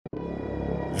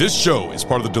This show is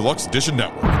part of the Deluxe Edition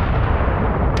Network.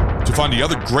 To find the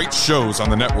other great shows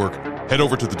on the network, head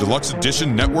over to the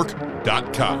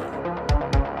deluxeeditionnetwork.com.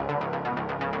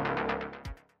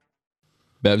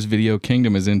 Bev's Video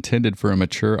Kingdom is intended for a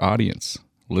mature audience.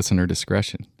 Listener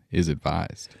discretion is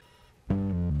advised.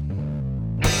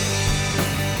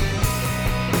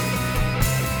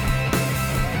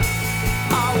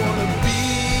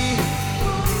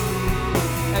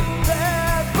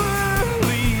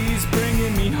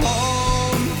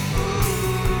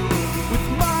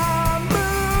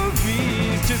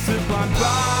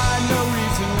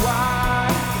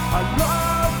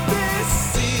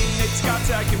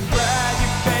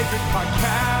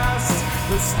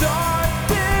 Start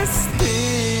this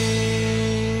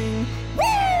thing. Woo!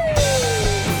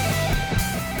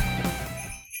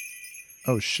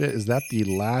 Oh shit, is that the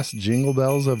last jingle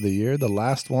bells of the year? The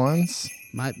last ones?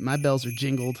 My bells are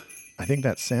jingled. I think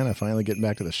that's Santa finally getting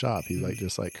back to the shop. He's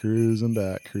just cruising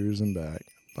back.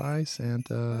 Bye,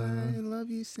 Santa. I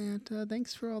love you, Santa.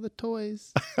 Thanks for all the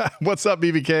toys. What's up,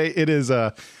 BVK? It is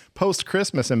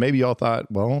post-Christmas, and maybe y'all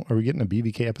thought, well, are we getting a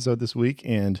BVK episode this week?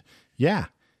 And yeah,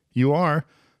 you are,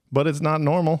 but it's not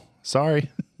normal. Sorry.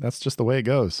 That's just the way it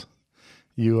goes.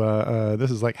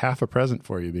 This is like half a present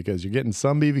for you because you're getting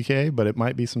some BVK, but it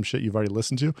might be some shit you've already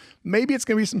listened to. Maybe it's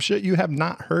going to be some shit you have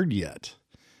not heard yet.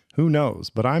 Who knows?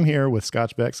 But I'm here with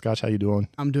Scotch Beck. Scotch, how you doing?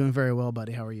 I'm doing very well,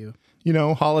 buddy. How are you? You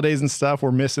know, holidays and stuff.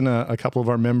 We're missing a couple of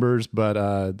our members,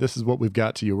 but this is what we've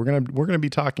got to you. We're gonna be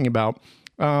talking about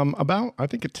I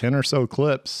think 10 or so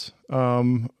clips,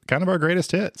 kind of our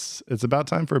greatest hits. It's about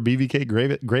time for a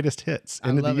BVK greatest hits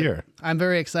end of the year. I'm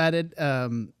very excited.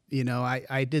 You know,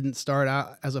 I didn't start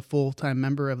out as a full-time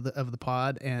member of the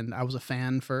pod, and I was a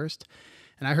fan first,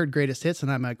 and I heard greatest hits,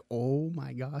 and I'm like, oh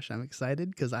my gosh, I'm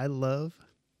excited because I love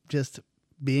just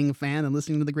being a fan and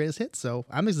listening to the greatest hits. So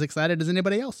I'm as excited as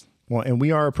anybody else. Well, and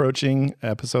we are approaching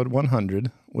episode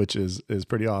 100, which is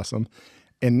pretty awesome.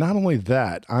 And not only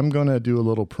that, I'm going to do a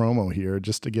little promo here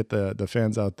just to get the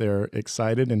fans out there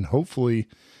excited and hopefully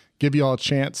give you all a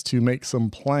chance to make some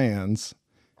plans,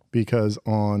 because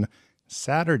on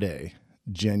Saturday,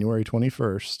 January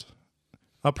 21st,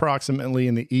 approximately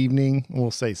in the evening,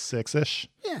 we'll say 6-ish,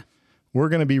 we're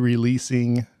going to be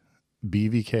releasing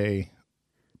BVK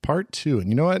Part 2. And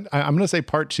you know what? I'm going to say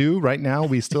Part 2 right now.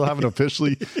 We still haven't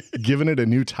officially given it a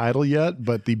new title yet,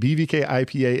 but the BVK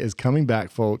IPA is coming back,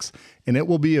 folks, and it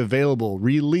will be available,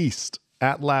 released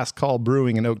at Last Call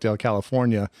Brewing in Oakdale,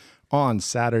 California on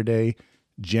Saturday,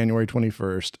 January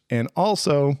 21st. And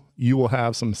also, you will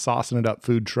have some Saucing It Up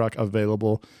food truck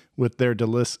available with their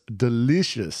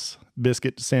delicious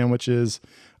biscuit sandwiches.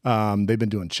 They've been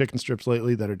doing chicken strips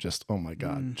lately that are just, oh my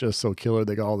God, just so killer.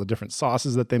 They got all the different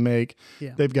sauces that they make.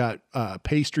 Yeah. They've got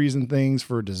pastries and things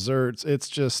for desserts. It's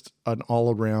just an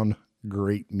all around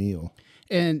great meal.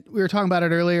 And we were talking about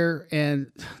it earlier,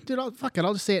 and dude, I'll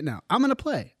just say it now. I'm going to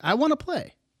play. I want to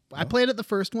play. I played at the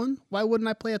first one. Why wouldn't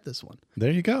I play at this one? There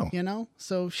you go. You know?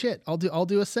 So shit, I'll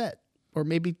do a set. Or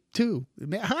maybe 2.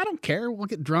 I don't care. We'll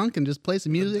get drunk and just play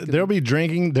some music. There'll be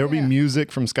drinking. There'll be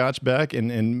music from Scotch Beck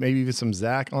and maybe even some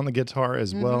Zach on the guitar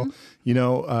as well. You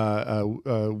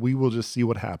know, we will just see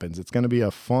what happens. It's going to be a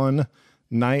fun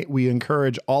night. We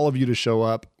encourage all of you to show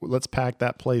up. Let's pack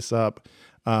that place up.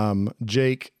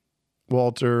 Jake,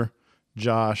 Walter,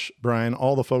 Josh, Brian,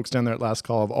 all the folks down there at Last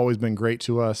Call have always been great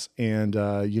to us. And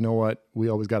you know what? We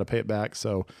always got to pay it back.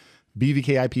 So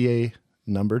BVK IPA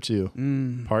number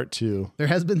 2, part 2. There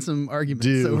has been some arguments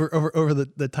over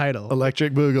the title.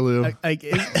 Electric Boogaloo.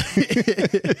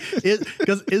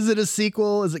 Is it a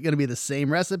sequel? Is it going to be the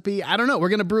same recipe? I don't know. We're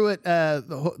going to brew it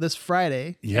this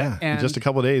Friday. Yeah. In just a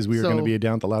couple of days, we are going to be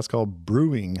down at the Last Call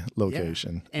Brewing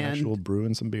location. Yeah. And actual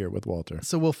brewing some beer with Walter.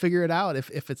 So we'll figure it out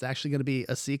if it's actually going to be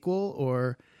a sequel,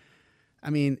 or,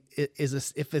 I mean,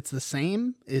 if it's the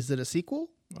same, is it a sequel?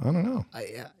 I don't know.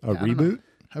 A reboot?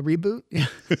 A reboot?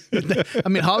 I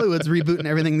mean, Hollywood's rebooting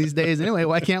everything these days anyway.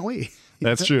 Why can't we?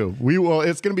 That's true.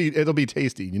 It'll be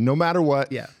tasty. No matter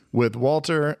what. Yeah. With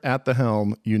Walter at the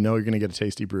helm, you know you're going to get a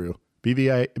tasty brew.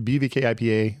 BVK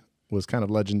IPA was kind of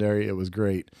legendary. It was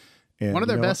great. And one of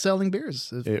their best-selling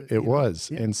beers. It was.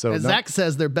 Yeah. And so Zach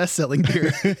says their best-selling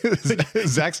beer.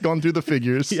 Zach's gone through the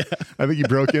figures. Yeah. I think he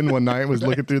broke in one night, was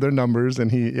looking through their numbers,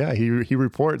 and he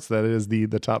reports that it is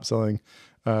the top-selling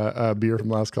beer from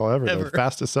Last Call ever. The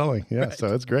fastest selling. Yeah. Right.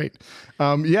 So it's great.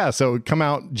 So come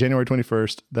out January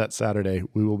 21st, that Saturday.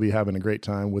 We will be having a great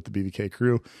time with the BVK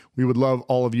crew. We would love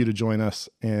all of you to join us,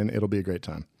 and it'll be a great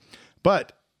time.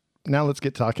 But now let's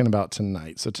get talking about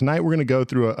tonight. So tonight we're going to go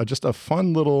through just a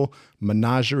fun little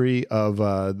menagerie of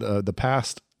the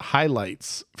past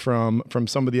highlights from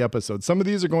some of the episodes. Some of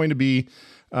these are going to be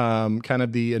kind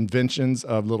of the inventions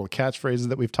of little catchphrases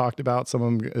that we've talked about. Some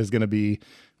of them is going to be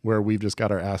where we've just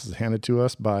got our asses handed to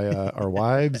us by our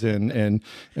wives and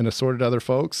assorted other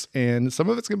folks. And some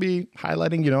of it's going to be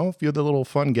highlighting, a few of the little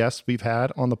fun guests we've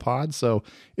had on the pod. So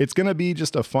it's going to be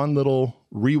just a fun little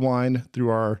rewind through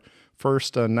our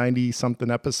first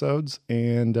 90-something episodes.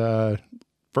 And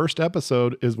first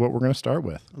episode is what we're going to start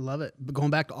with. I love it. But going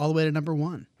back all the way to number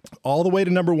 1. All the way to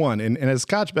number 1. And as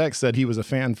Scotch Beck said, he was a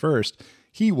fan first.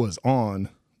 He was on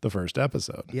the first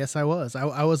episode. Yes, I was.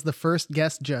 I was the first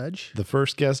guest judge. The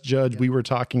first guest judge. We were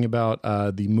talking about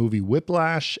the movie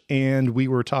Whiplash, and we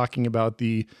were talking about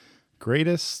the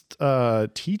greatest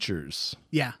teachers.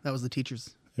 Yeah, that was the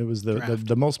teachers. It was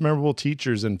the most memorable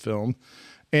teachers in film.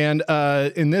 And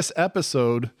in this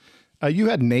episode, you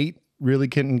had Nate really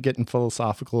getting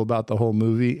philosophical about the whole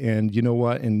movie. And you know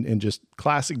what? In just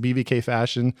classic BVK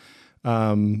fashion,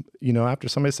 after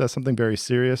somebody says something very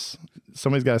serious,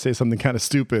 somebody's got to say something kind of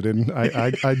stupid, and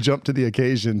I jumped to the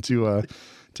occasion to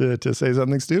say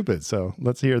something stupid. So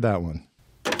let's hear that one.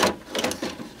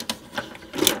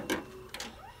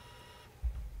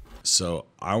 So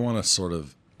I want to sort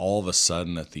of all of a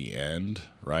sudden at the end,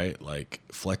 right? Like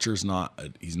Fletcher's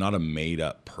he's not a made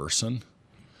up person,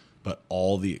 but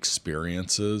all the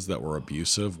experiences that were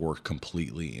abusive were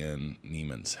completely in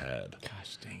Neiman's head.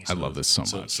 Gosh dang it. I love this so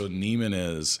much. So Neiman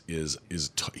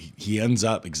he ends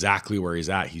up exactly where he's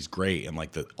at. He's great. And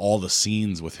like all the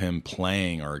scenes with him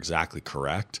playing are exactly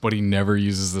correct. But he never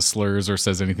uses the slurs or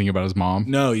says anything about his mom.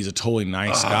 No, he's a totally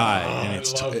nice guy. And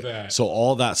it's I love that. So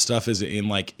all that stuff is in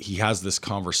like, he has this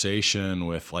conversation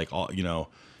with like, all,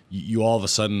 you all of a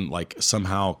sudden like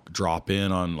somehow drop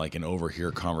in on like an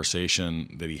overhear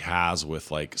conversation that he has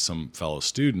with like some fellow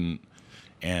student,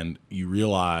 and you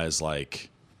realize like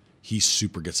he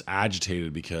super gets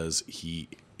agitated because the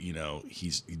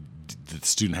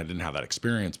student didn't have that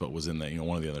experience, but was in the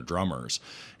one of the other drummers,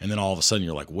 and then all of a sudden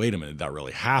you're like, wait a minute, did that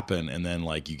really happen? And then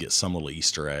like you get some little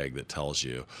Easter egg that tells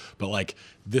you, but like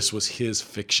this was his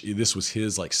fiction, this was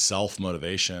his like self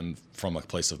motivation from a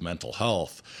place of mental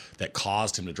health that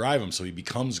caused him to drive him. So he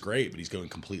becomes great, but he's going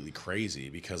completely crazy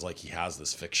because like he has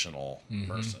this fictional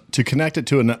person. To connect it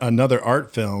to another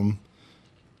art film,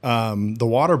 The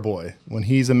Water Boy, when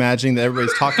he's imagining that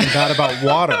everybody's talking bad about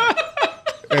water.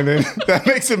 And then that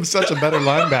makes him such a better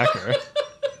linebacker.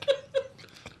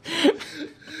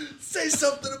 Say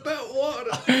something about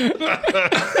water.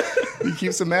 He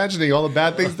keeps imagining all the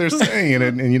bad things they're saying,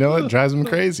 and you know what? It drives him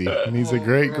crazy. And he's a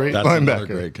great That's linebacker. another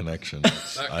great connection.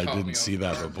 I didn't see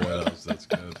that, but boy, that's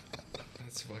good.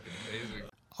 That's fucking amazing.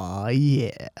 Oh,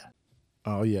 yeah.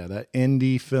 Oh, yeah, that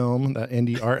indie film, that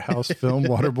indie art house film,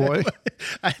 Waterboy.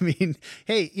 I mean,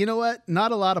 hey, you know what?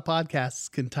 Not a lot of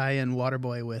podcasts can tie in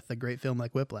Waterboy with a great film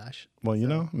like Whiplash. Well,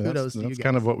 kudos to you that's guys.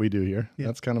 kind of what we do here. Yeah.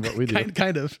 That's kind of what we do.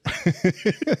 Kind of.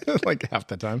 Like half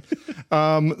the time.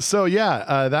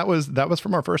 That was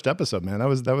from our first episode, man.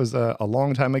 That was a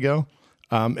long time ago.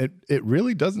 It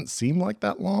really doesn't seem like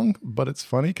that long, but it's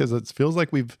funny because it feels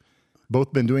like we've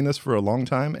both been doing this for a long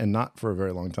time and not for a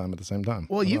very long time at the same time.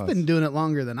 Well, you've been doing it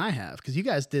longer than I have because you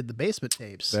guys did the basement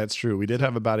tapes. That's true. We did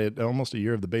have about almost a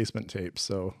year of the basement tapes.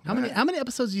 So How many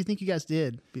episodes do you think you guys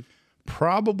did?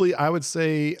 probably I would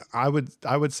say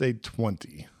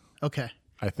 20. Okay.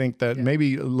 I think that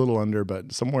maybe a little under,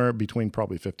 but somewhere between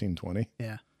probably 15, 20.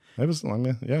 Yeah. It was,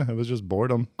 it was just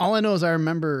boredom. All I know is I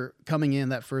remember coming in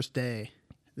that first day,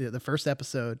 the first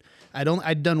episode.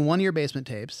 I'd done 1 year basement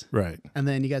tapes. Right. And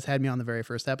then you guys had me on the very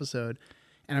first episode.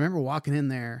 And I remember walking in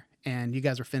there and you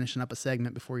guys were finishing up a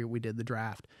segment before we did the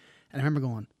draft. And I remember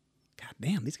going, God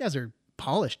damn, these guys are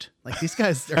polished. Like these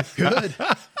guys are good.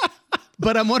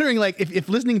 But I'm wondering, like, if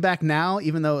listening back now,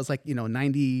 even though it's like,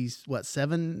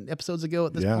 7 episodes ago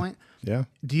at this point, Yeah.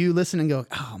 do you listen and go,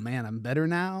 oh man, I'm better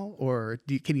now? Or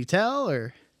can you tell?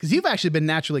 Or because you've actually been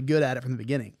naturally good at it from the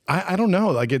beginning. I don't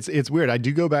know. Like it's weird. I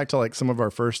do go back to like some of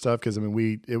our first stuff because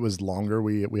it was longer.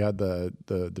 We had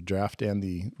the draft and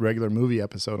the regular movie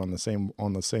episode on the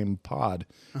same pod.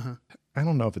 Uh-huh. I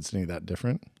don't know if it's any that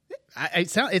different. It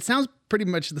sounds pretty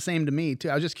much the same to me too.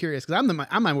 I was just curious because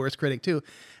I'm my worst critic too,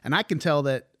 and I can tell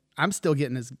that I'm still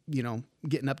getting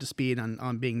up to speed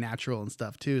on being natural and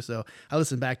stuff too. So I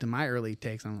listen back to my early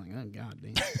takes. And I'm like, oh god,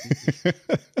 dang.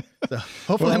 So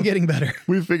hopefully I'm getting better.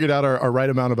 We figured out our right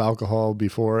amount of alcohol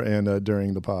before and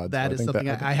during the pod. That is something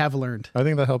I have learned. I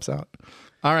think that helps out.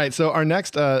 All right, so our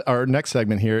next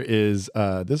segment here is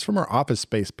this is from our Office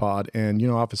Space pod, and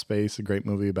Office Space, a great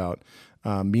movie about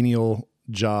menial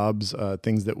jobs,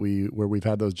 things where we've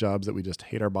had those jobs that we just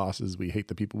hate our bosses, we hate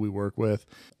the people we work with.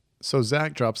 So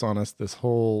Zach drops on us this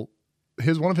one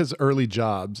of his early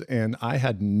jobs, and I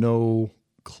had no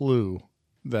clue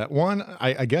that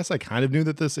I guess I kind of knew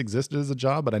that this existed as a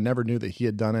job, but I never knew that he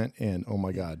had done it. And oh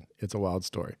my God, it's a wild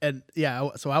story. And yeah,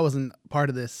 so I wasn't part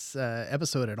of this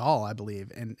episode at all, I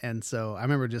believe. And so I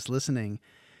remember just listening,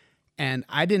 and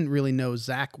I didn't really know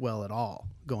Zach well at all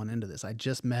going into this. I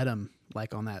just met him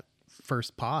like on that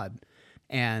first pod.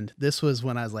 And this was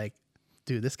when I was like,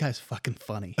 dude, this guy's fucking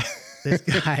funny. This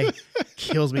guy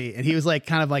kills me. And he was like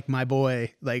kind of like my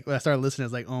boy. Like when I started listening, I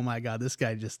was like, oh my God, this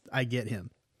guy I get him.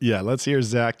 Yeah, let's hear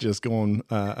Zach just going,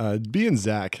 being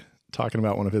Zach, talking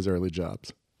about one of his early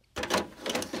jobs.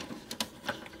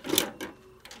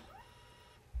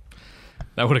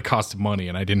 That would have cost money,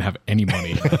 and I didn't have any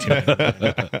money.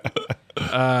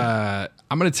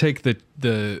 I'm going to take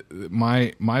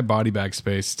my body bag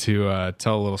space to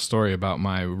tell a little story about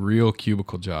my real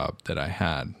cubicle job that I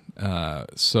had.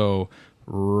 So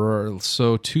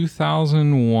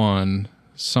 2001,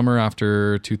 summer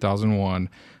after 2001,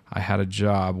 I had a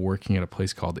job working at a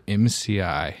place called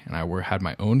MCI, and I had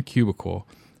my own cubicle,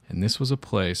 and this was a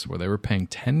place where they were paying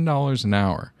 $10 an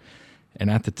hour. And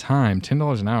at the time,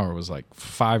 $10 an hour was like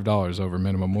 $5 over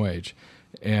minimum wage.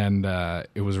 And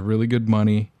it was really good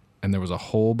money, and there was a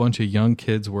whole bunch of young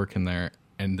kids working there.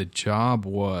 And the job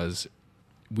was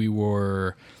we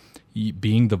were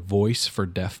being the voice for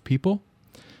deaf people.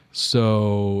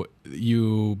 So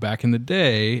back in the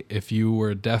day, if you were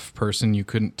a deaf person, you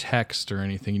couldn't text or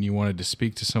anything, and you wanted to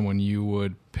speak to someone, you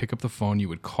would pick up the phone, you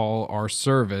would call our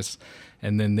service,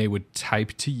 and then they would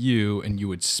type to you, and you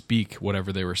would speak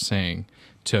whatever they were saying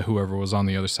to whoever was on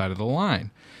the other side of the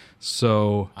line.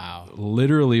 So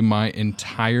literally my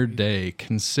entire day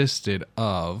consisted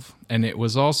of, and it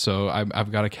was also,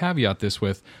 I've got to caveat this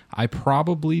with, I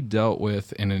probably dealt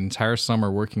with in an entire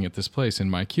summer working at this place in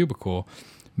my cubicle,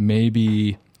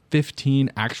 maybe 15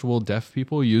 actual deaf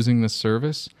people using this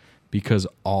service, because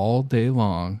all day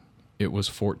long it was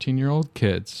 14-year-old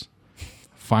kids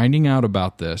finding out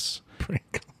about this,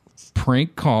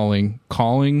 prank calling,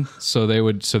 so they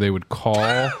would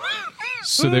call.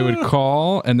 So they would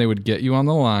call, and they would get you on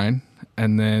the line,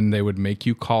 and then they would make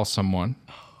you call someone,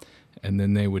 and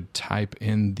then they would type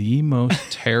in the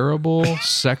most terrible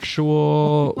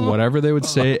sexual whatever they would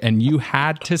say, and you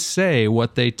had to say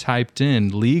what they typed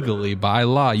in legally by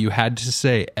law. You had to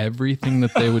say everything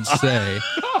that they would say.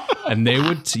 And they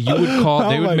would make you call,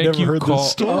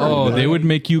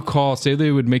 say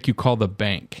they would make you call the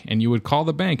bank, and you would call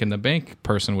the bank, and the bank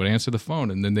person would answer the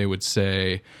phone, and then they would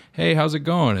say, hey, how's it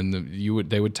going? And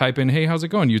they would type in, hey, how's it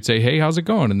going? You'd say, hey, how's it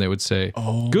going? And they would say,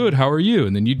 good, how are you?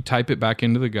 And then you'd type it back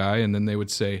into the guy, and then they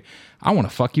would say, I want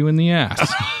to fuck you in the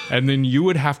ass. And then you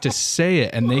would have to say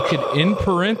it, and they could, in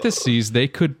parentheses, they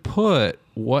could put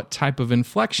what type of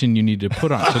inflection you need to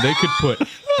put on. So they could put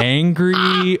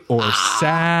angry or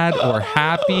sad or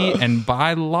happy, and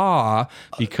by law,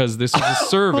 because this is a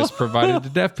service provided to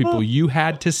deaf people, you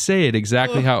had to say it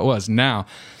exactly how it was. Now,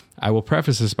 I will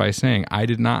preface this by saying I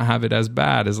did not have it as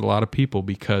bad as a lot of people,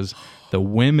 because the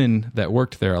women that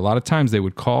worked there, a lot of times they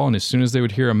would call, and as soon as they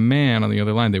would hear a man on the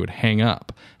other line, they would hang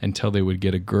up until they would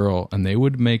get a girl, and they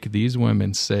would make these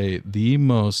women say the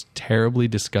most terribly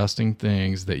disgusting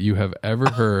things that you have ever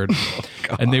heard.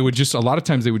 And they would just, a lot of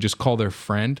times they would just call their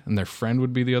friend, and their friend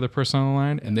would be the other person on the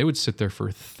line, and they would sit there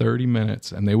for 30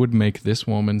 minutes, and they would make this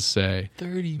woman say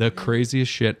the craziest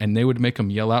shit, and they would make them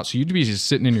yell out. So you'd be just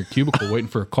sitting in your cubicle waiting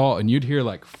for a call, and you'd hear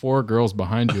like 4 girls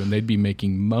behind you, and they'd be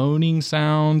making moaning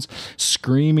sounds,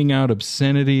 screaming out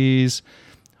obscenities,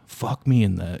 fuck me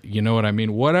in the, you know what I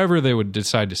mean? Whatever they would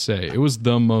decide to say. It was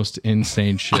the most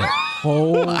insane shit.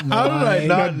 Oh my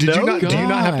God. Do you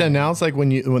not have to announce, like,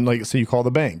 when so you call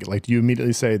the bank, like, do you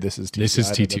immediately say this is TTI? This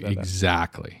is TTI.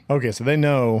 Exactly. Okay. So they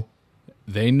know,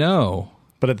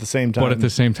 but at the same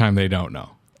time, they don't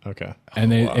know. Okay.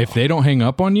 And if they don't hang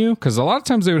up on you, because a lot of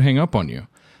times they would hang up on you,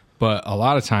 but a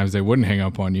lot of times they wouldn't hang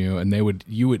up on you, and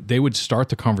they would start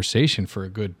the conversation for a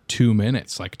good 2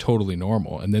 minutes, like totally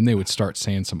normal, and then they would start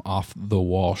saying some off the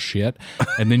wall shit,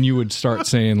 and then you would start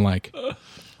saying like,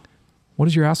 "What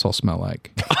does your asshole smell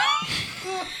like?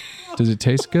 Does it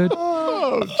taste good?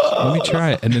 Let me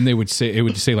try it." And then it would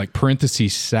say like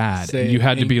parentheses sad, and you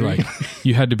had to be like,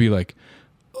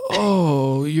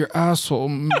 "Oh, your asshole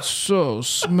is so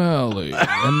smelly,"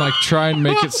 and like try and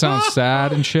make it sound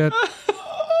sad and shit.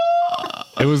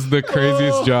 It was the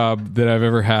craziest job that I've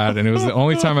ever had, and it was the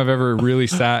only time I've ever really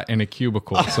sat in a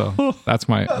cubicle. So that's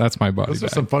my body Those are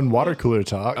bag. some fun water cooler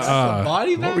talks.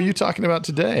 Body What were you talking about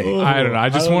today? I don't know. I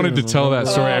just wanted to tell that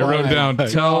story. I wrote down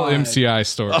tell God. MCI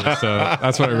story. So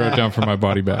that's what I wrote down for my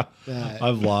body bag.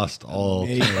 I've lost all.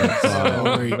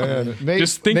 Man, Nate,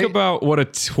 Just think Nate- about what a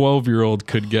 12-year-old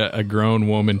could get a grown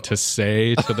woman to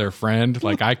say to their friend.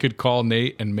 Like I could call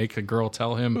Nate and make a girl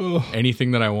tell him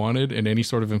anything that I wanted in any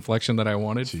sort of inflection that I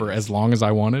wanted for as long as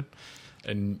I wanted,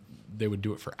 and they would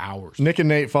do it for hours. Nick and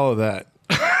Nate follow that.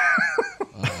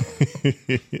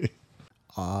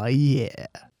 Oh yeah.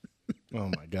 Oh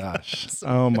my gosh.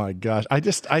 Oh my gosh.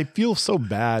 I feel so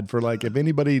bad for like if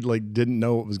anybody like didn't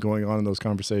know what was going on in those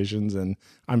conversations, and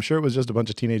I'm sure it was just a bunch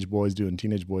of teenage boys doing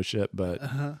teenage boy shit, but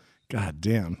God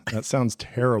damn, that sounds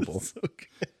terrible.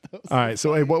 All right.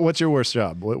 So hey, what's your worst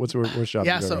job? What's your worst job?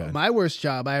 Yeah, you've ever so had? my worst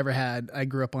job I ever had, I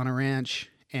grew up on a ranch,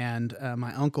 and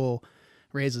my uncle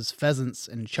raises pheasants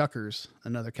and chuckers,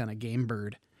 another kind of game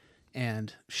bird,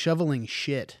 and shoveling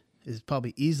shit is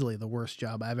probably easily the worst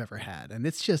job I've ever had. And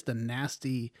it's just a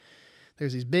nasty,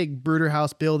 there's these big brooder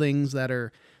house buildings we're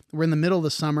in the middle of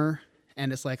the summer,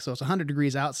 and it's like, so it's 100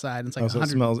 degrees outside, and it's like So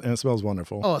 100. it smells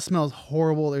wonderful. Oh, it smells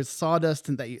horrible. There's sawdust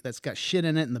that's got shit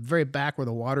in it. In the very back where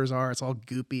the waters are, it's all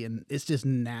goopy and it's just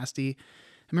nasty.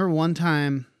 I remember one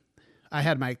time I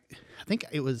had I think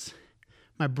it was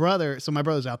my brother. So my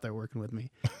brother's out there working with me,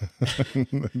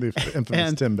 The infamous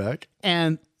and- Tim Beck.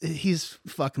 and he's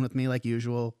fucking with me like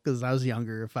usual because I was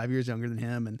younger, 5 years younger than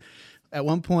him. And at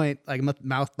one point, like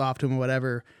mouthed off to him or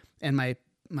whatever, and my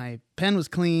pen was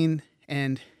clean,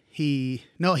 and his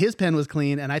pen was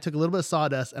clean, and I took a little bit of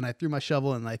sawdust and I threw my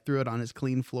shovel and I threw it on his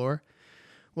clean floor.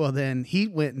 Well, then he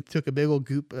went and took a big old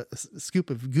scoop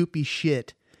of goopy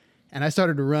shit, and I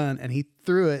started to run, and he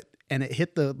threw it, and it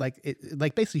hit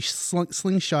basically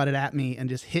slingshot it at me and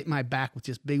just hit my back with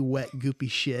just big wet goopy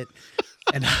shit.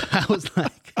 And I was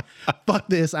like, fuck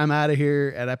this, I'm out of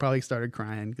here. And I probably started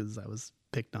crying because I was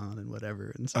picked on and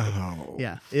whatever. And so, Oh,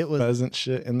 yeah, it was, pheasant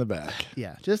shit in the back.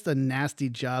 yeah, just a nasty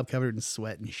job covered in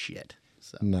sweat and shit.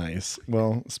 So Nice.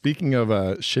 Well, speaking of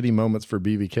shitty moments for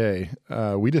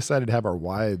BVK, we decided to have our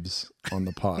wives on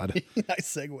the pod.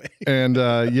 nice segue. And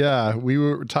yeah, we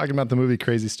were talking about the movie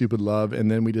Crazy Stupid Love,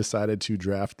 and then we decided to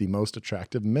draft the most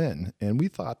attractive men. And we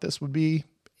thought this would be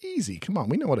easy. Come on,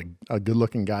 we know what a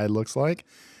good-looking guy looks like.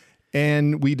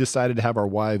 And we decided to have our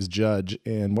wives judge,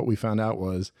 and what we found out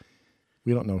was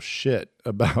we don't know shit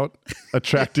about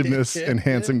attractiveness and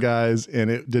handsome guys, and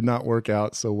it did not work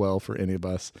out so well for any of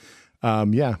us.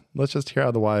 Yeah, let's just hear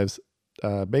how the wives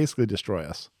basically destroy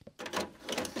us.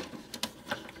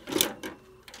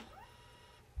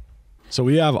 So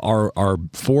we have our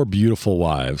four beautiful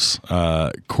wives,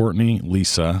 Courtney,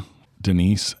 Lisa,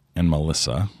 Denise, and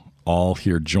Melissa, all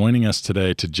here joining us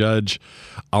today to judge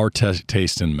our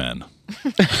taste in men.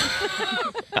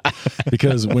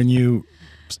 Because when you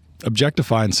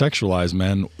objectify and sexualize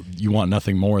men, you want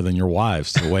nothing more than your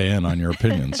wives to weigh in on your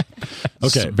opinions.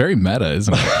 Okay. It's very meta,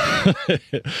 isn't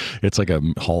it? It's like a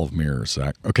hall of mirrors,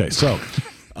 Zach. Okay, so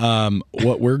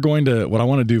what I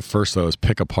want to do first though is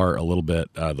pick apart a little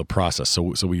bit the process.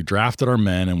 So we drafted our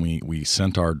men, and we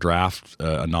sent our draft,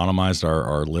 anonymized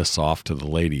our lists off to the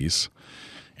ladies,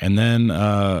 and then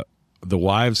the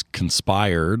wives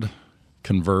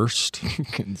conversed,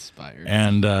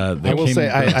 and they I will came- say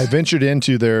I ventured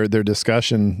into their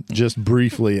discussion just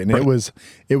briefly, and it was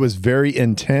very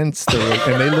intense.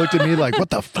 And they looked at me like, "What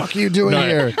the fuck are you doing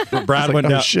here?" Brad went "Oh,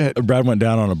 down. shit." Brad went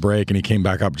down on a break, and he came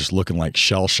back up just looking like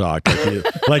shell shocked,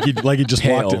 like he just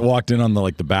walked in on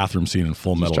the bathroom scene in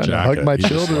Full Metal Trying to Jacket. hug my He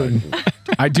just children.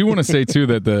 I do want to say too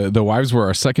that the wives were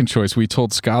our second choice. We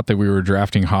told Scott that we were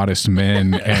drafting hottest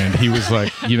men, and he was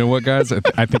like, "You know what, guys?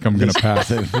 I think I'm going to pass."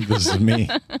 This is me.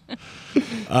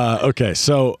 Okay,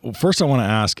 so first I want to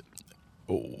ask,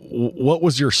 what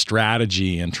was your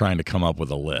strategy in trying to come up with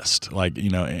a list? Like,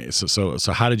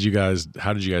 so how did you guys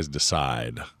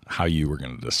decide how you were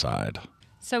going to decide?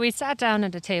 So we sat down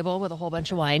at a table with a whole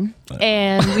bunch of wine,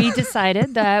 and we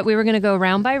decided that we were going to go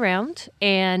round by round,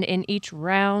 and in each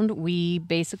round we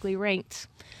basically ranked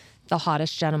the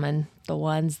hottest gentlemen, the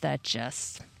ones that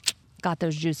just got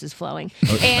those juices flowing.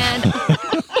 And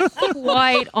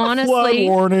quite honestly,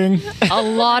 warning. a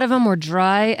lot of them were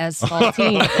dry as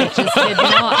saltine. It just did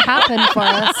not happen for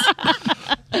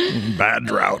us. Bad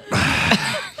drought.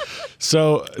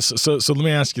 So let me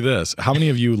ask you this: how many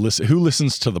of you listen? Who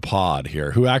listens to the pod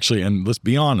here? Who actually? And let's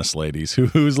be honest, ladies.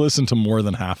 Who's listened to more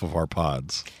than half of our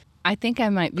pods? I think I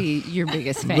might be your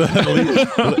biggest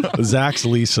fan. Zach's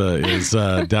Lisa is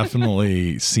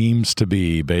definitely seems to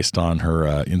be based on her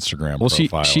Instagram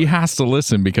profile. She has to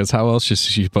listen because how else is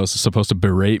she supposed to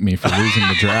berate me for losing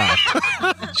the draft?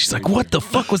 She's like, "What the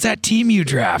fuck was that team you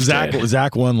drafted?"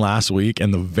 Zach won last week,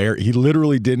 and he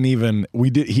literally didn't even.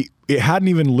 It hadn't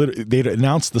even. They'd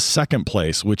announced the second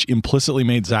place, which implicitly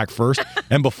made Zach first.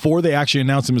 And before they actually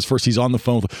announced him as first, he's on the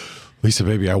phone with Lisa,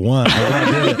 baby, I won.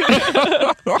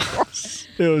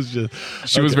 It was just.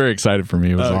 She was very excited for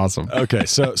me. It was awesome. Okay,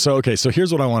 so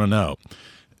here's what I want to know.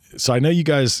 So I know you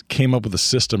guys came up with a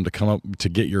system to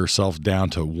get yourself down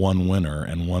to one winner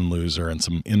and one loser and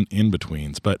some in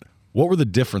betweens, but. What were the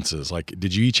differences? Like,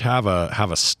 did you each have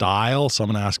a style? So I'm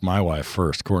going to ask my wife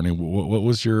first, Courtney. What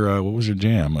was your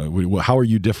jam? How are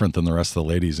you different than the rest of the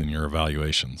ladies in your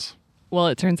evaluations? Well,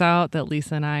 it turns out that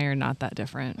Lisa and I are not that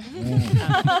different.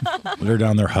 They're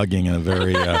down there hugging in a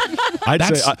very.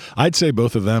 I'd say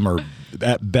both of them are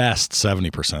at best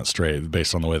 70% straight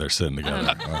based on the way they're sitting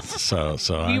together.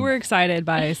 We were excited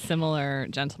by similar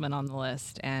gentlemen on the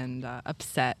list and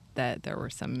upset that there were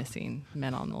some missing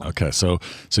men on the list. Okay, so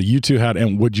you two had,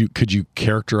 and could you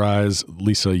characterize,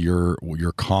 Lisa, your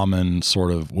common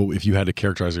sort of, if you had to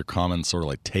characterize your common sort of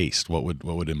like taste, what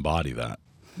would embody that?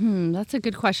 That's a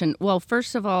good question. Well,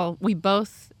 first of all, we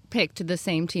both picked the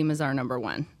same team as our number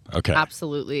one. Okay.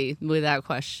 Absolutely, without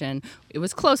question. It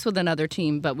was close with another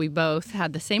team, but we both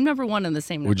had the same number one and the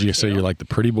same number Would you two. say you're like the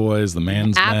pretty boys, the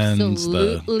men's,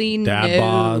 Absolutely the dad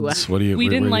bods? What do you? We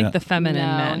didn't where you like at? the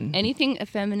feminine men. Anything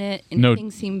effeminate,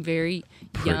 anything seemed very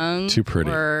young. Too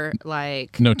pretty. Or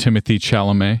like... No Timothy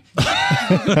Chalamet.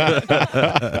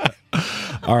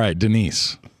 All right,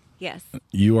 Denise. Yes.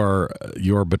 You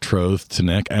are betrothed to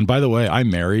Nick, and by the way, I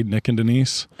married Nick and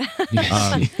Denise.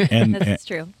 That's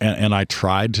true. And I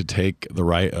tried to take the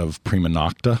right of prima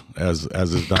nocta as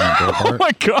is done in Goldheart. Oh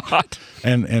my god!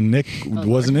 And Nick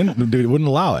wasn't in. Dude, wouldn't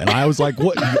allow it. And I was like,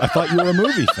 "What? I thought you were a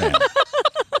movie fan."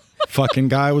 Fucking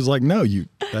guy was like, "No,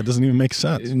 that doesn't even make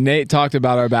sense." Nate talked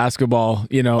about our basketball,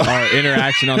 our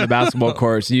interaction on the basketball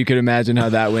court. So you could imagine how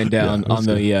that went down on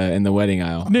the in the wedding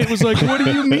aisle. Nate was like, "What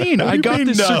do you mean? I got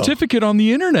this certificate on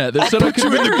the internet that said I could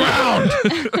in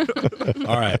the ground."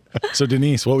 All right. So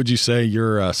Denise, what would you say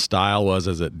your style was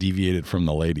as it deviated from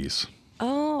the ladies?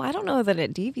 Oh, I don't know that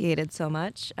it deviated so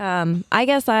much. I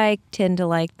guess I tend to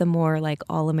like the more like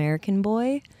all-American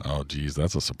boy. Oh, geez,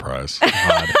 that's a surprise.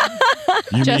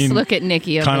 You just look at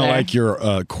Nikki over kind of there. like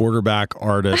your quarterback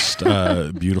artist,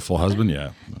 beautiful husband.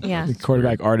 Yeah. Yeah. The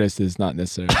quarterback artist is not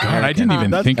necessarily. God, I didn't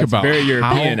even think about very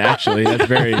European. Actually, that's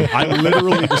very. I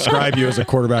literally describe you as a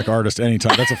quarterback artist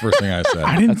anytime. That's the first thing I said.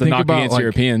 I didn't That's a think knock about against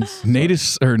Europeans.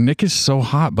 Nick is so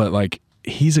hot, but like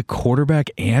he's a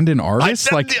quarterback and an artist.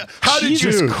 How did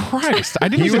Jesus you? Christ! I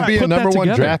didn't He even would be a put that number one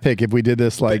together. draft pick if we did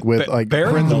this with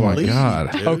Bear friends the of mine. league.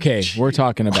 God. Okay, we're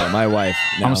talking about my wife.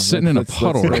 Now. I'm sitting in a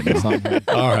puddle right focus on her.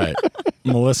 All right,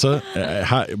 Melissa.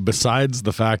 Besides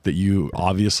the fact that you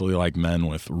obviously like men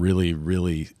with really,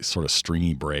 really sort of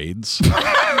stringy braids,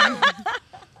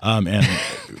 and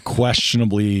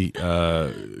questionably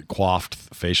coiffed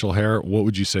facial hair, what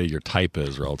would you say your type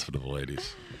is relative to the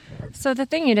ladies? So the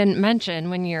thing you didn't mention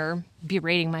when you're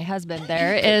berating my husband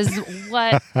there is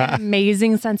what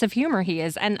amazing sense of humor he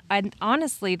is. And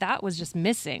honestly, that was just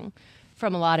missing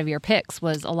from a lot of your picks,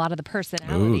 was a lot of the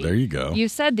personality. Ooh, there you go. You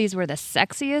said these were the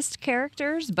sexiest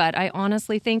characters, but I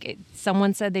honestly think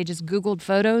someone said they just Googled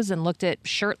photos and looked at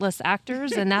shirtless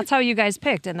actors, and that's how you guys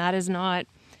picked, and that is not...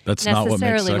 That's not what makes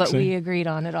necessarily what sexy? we agreed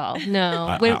on at all.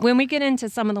 No. When we get into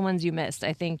some of the ones you missed,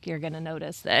 I think you're going to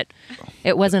notice that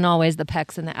it wasn't always the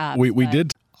pecs and the abs. We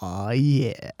did. Oh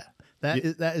yeah, that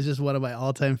is just one of my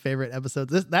all-time favorite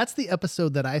episodes. That's the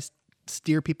episode that I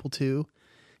steer people to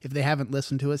if they haven't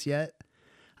listened to us yet.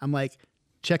 I'm like,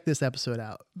 check this episode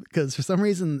out, because for some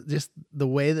reason, just the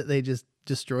way that they just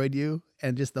destroyed you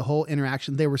and just the whole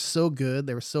interaction, they were so good,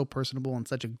 they were so personable and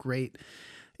such a great.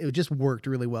 It just worked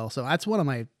really well. So that's one of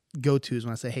my go-tos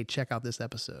when I say, hey, check out this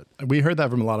episode. We heard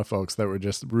that from a lot of folks that were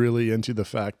just really into the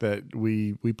fact that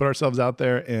we put ourselves out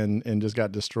there and just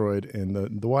got destroyed. And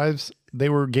the wives, they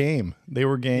were game.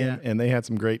 Yeah. And they had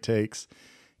some great takes.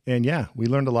 And yeah, we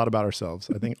learned a lot about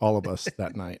ourselves. I think all of us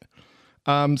that night.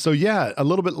 So yeah, a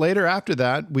little bit later after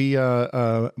that, we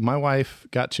my wife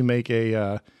got to make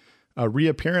a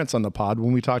reappearance on the pod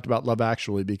when we talked about Love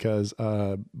Actually, because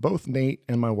both Nate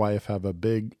and my wife have a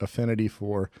big affinity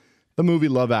for the movie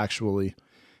Love Actually.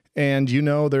 And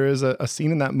there is a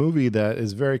scene in that movie that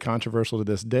is very controversial to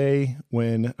this day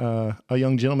when a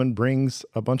young gentleman brings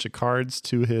a bunch of cards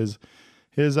to his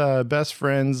best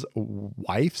friend's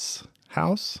wife's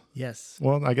house. Yes.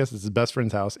 Well, I guess it's his best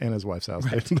friend's house and his wife's house.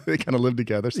 They kind of live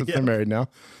together since they're married now.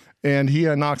 And he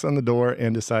knocks on the door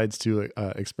and decides to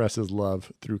express his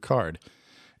love through card.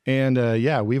 And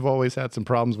we've always had some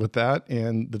problems with that.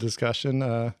 And the discussion,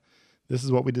 this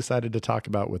is what we decided to talk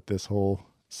about with this whole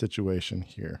situation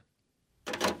here.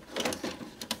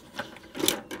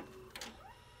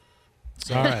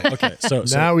 All right. Okay. So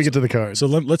now we get to the cards. So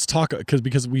let's talk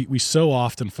because we so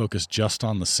often focus just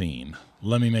on the scene.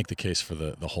 Let me make the case for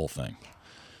the whole thing.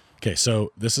 Okay,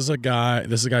 so this is a guy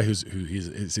who's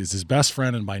his best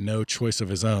friend, and by no choice of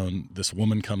his own, this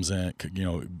woman comes in,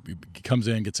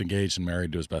 gets engaged and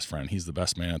married to his best friend. He's the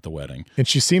best man at the wedding, and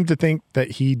she seemed to think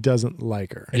that he doesn't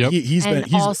like her. Yep.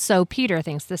 He's also Peter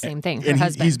thinks the same thing. Her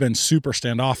husband. He's been super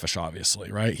standoffish,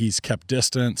 obviously, right? He's kept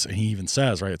distance, and he even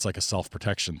says, right, it's like a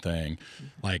self-protection thing.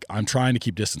 Like, I'm trying to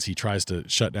keep distance. He tries to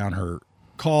shut down her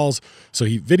calls, so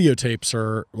he videotapes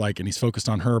her, like, and he's focused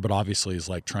on her, but obviously is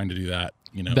like trying to do that.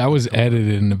 That was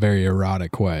edited in a very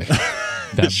erotic way.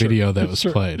 That video that was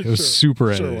played. It was super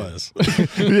edited. Was.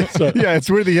 Yeah, it's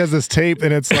weird that he has this tape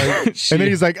and it's like, and then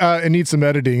he's like, it needs some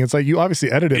editing. It's like, you obviously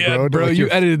edited, bro. Bro, like you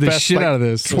edited the shit out of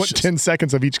this. 10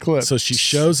 seconds of each clip. So she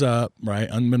shows up, right,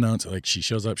 unbeknownst, like she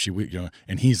shows up,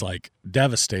 and he's like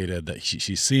devastated that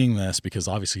she's seeing this because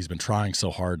obviously he's been trying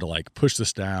so hard to like push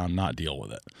this down, not deal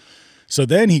with it. So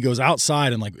then he goes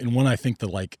outside and like, in one, I think the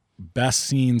like best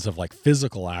scenes of like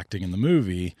physical acting in the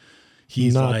movie,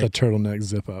 he's not like, the turtleneck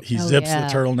zip up. He zips the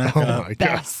turtleneck up. My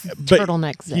best But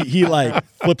turtleneck zip. He like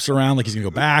flips around like he's gonna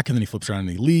go back, and then he flips around and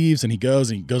he leaves, and he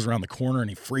goes around the corner and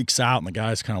he freaks out, and the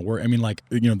guy's kind of worried. I mean, like,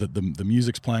 the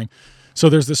music's playing. So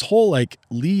there's this whole like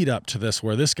lead up to this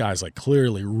where this guy's like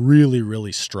clearly really,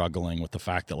 really struggling with the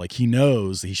fact that like he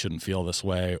knows that he shouldn't feel this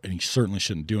way, and he certainly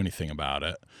shouldn't do anything about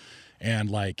it.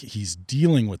 And like he's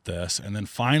dealing with this, and then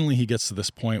finally he gets to this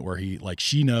point where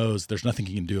she knows there's nothing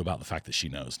he can do about the fact that she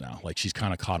knows now. Like, she's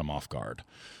kind of caught him off guard.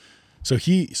 So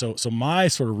my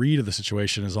sort of read of the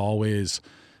situation is always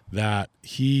that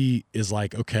he is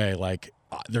like, okay, like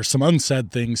there's some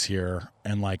unsaid things here,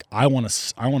 and like I want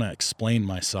to explain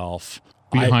myself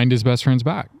behind his best friend's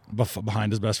back.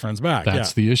 Behind his best friend's back.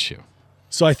 That's the issue.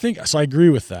 So I agree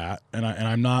with that, and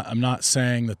I'm not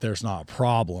saying that there's not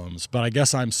problems, but I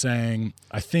guess I'm saying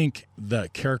I think the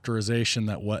characterization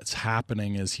that what's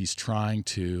happening is he's trying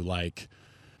to like,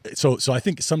 so I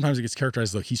think sometimes it gets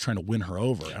characterized though he's trying to win her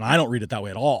over, and I don't read it that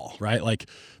way at all, right? Like,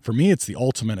 for me, it's the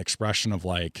ultimate expression of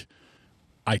like,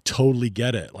 I totally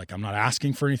get it. Like, I'm not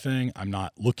asking for anything, I'm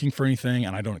not looking for anything,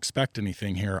 and I don't expect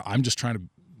anything here. I'm just trying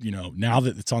to, now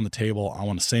that it's on the table, I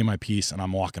want to say my piece, and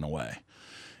I'm walking away.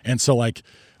 And so, like,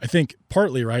 I think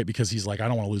partly, right, because he's like, I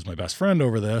don't want to lose my best friend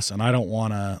over this, and I don't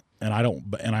want to, and I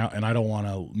don't want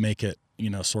to make it,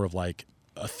 sort of like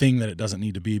a thing that it doesn't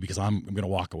need to be, because I'm going to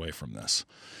walk away from this.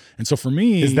 And so for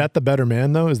me, is that the better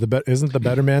man though? Isn't the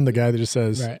better man the guy that just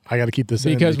says, right, I got to keep this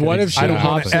in? Because what if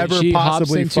she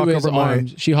hops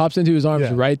into his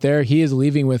arms right there? He is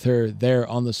leaving with her there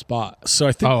on the spot. So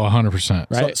I think 100%.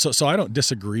 Right. So I don't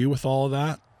disagree with all of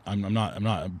that. I'm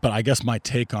not. But I guess my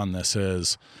take on this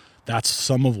is that's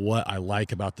some of what I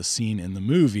like about the scene in the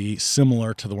movie,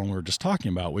 similar to the one we were just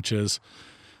talking about, which is,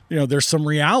 there's some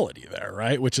reality there,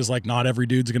 right? Which is like, not every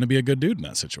dude's going to be a good dude in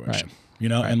that situation,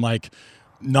 right. And like,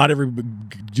 not every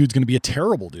dude's going to be a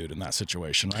terrible dude in that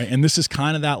situation, right? And this is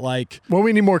kind of that like, well,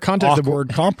 we need more context awkward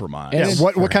compromise. Yeah,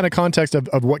 what kind of context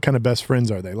of what kind of best friends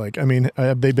are they? Like, I mean,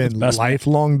 have they been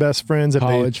lifelong best friends?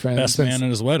 College friends? Best man at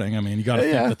his wedding. I mean, you got to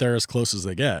think that they're as close as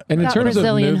they get. And in terms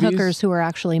Brazilian of movies, hookers who are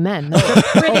actually men, those are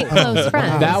pretty close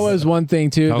friends. That was one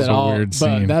thing too. That was a weird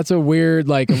scene. That's a weird,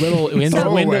 like, a little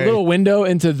little window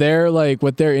into their, like,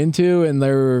 what they're into and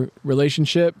their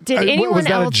relationship. Did anyone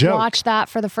else watch that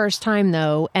for the first time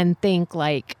though and think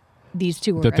like these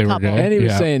two were a couple? And he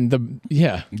was saying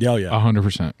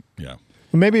 100%. Yeah.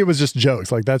 Maybe it was just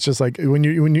jokes. Like, that's just like when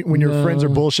your friends are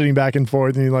bullshitting back and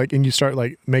forth, and you start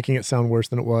like making it sound worse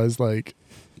than it was. Like,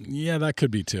 yeah, that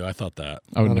could be too. I thought that.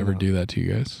 I would never do that to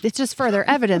you guys. It's just further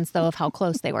evidence though of how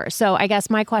close they were. So I guess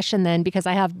my question then, because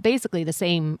I have basically the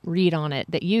same read on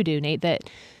it that you do, Nate, that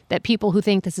people who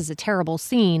think this is a terrible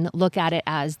scene look at it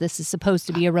as this is supposed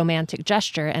to be a romantic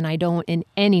gesture, and I don't in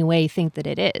any way think that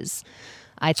it is.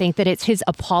 I think that it's his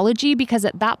apology, because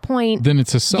at that point... Then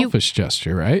it's a selfish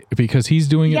gesture, right? Because he's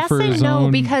doing it for his own... Yes and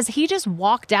no, because he just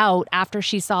walked out after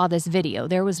she saw this video.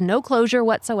 There was no closure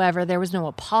whatsoever. There was no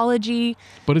apology.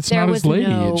 But it's not his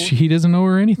lady. He doesn't owe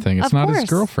her anything. It's not his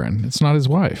girlfriend. It's not his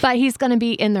wife. But he's going to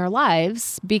be in their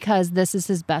lives because this is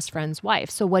his best friend's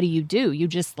wife. So what do? You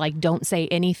just, like, don't say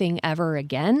anything ever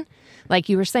again? like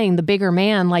you were saying, the bigger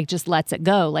man like just lets it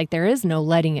go. Like there is no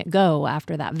letting it go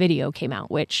after that video came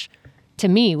out, which to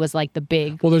me was like the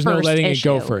big Well, there's no first letting issue.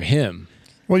 it go for him.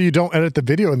 Well, you don't edit the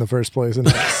video in the first place, and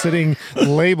it's sitting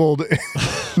labeled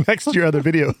next to your other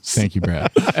videos. Thank you, Brad.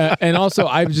 And also,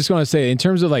 I just want to say, in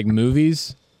terms of like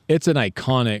movies, it's an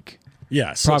iconic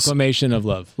proclamation of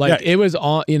love. Like it was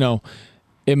on, you know,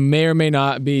 it may or may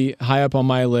not be high up on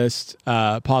my list,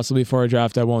 possibly for a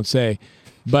draft. I won't say,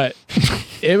 but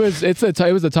it was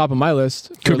the top of my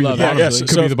list. Could be love, the bottom. actually.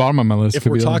 Could be the bottom of my list. If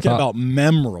Could we're be on the talking top. about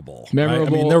memorable, right? I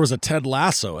Memorable. mean, there was a Ted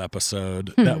Lasso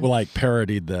episode that like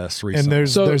parodied this recently. And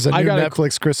there's a new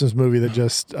Netflix Christmas movie that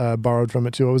just borrowed from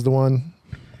it too. What was the one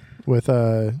with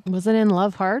Was it in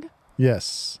Love Hard?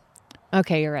 Yes.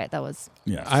 Okay, you're right. That was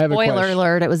I have a spoiler question.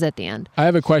 alert. It was at the end. I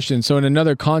have a question. So in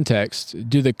another context,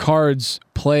 do the cards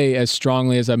play as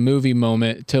strongly as a movie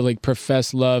moment to like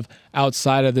profess love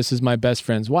outside of this is my best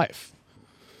friend's wife?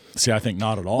 See, I think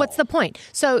not at all. What's the point?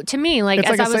 So to me, like It's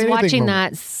as like a I was say anything watching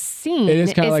moment. that scene, It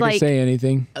is kind of it's like a say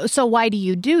anything. So why do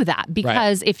you do that?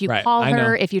 Because if you Right. call I her,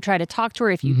 know. if you try to talk to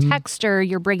her, if you text her,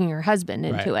 you're bringing your husband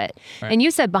into Right. it. Right. And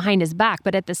you said behind his back,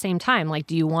 but at the same time, like,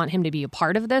 do you want him to be a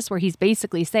part of this? Where he's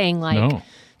basically saying, like, No.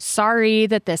 sorry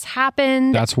that this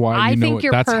happened. That's why I you know. think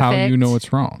you're That's perfect, how you know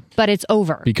it's wrong. but it's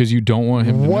over. Because you don't want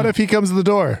him. To What know. if he comes to the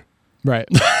door? Right.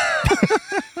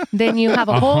 Then you have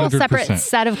a whole 100%. separate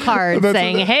set of cards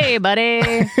saying, "Hey, buddy."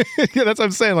 Yeah, that's what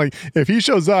I'm saying. Like, if he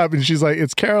shows up and she's like,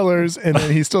 "It's carolers," and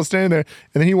then he's still standing there,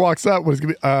 and then he walks up, what's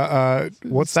gonna be?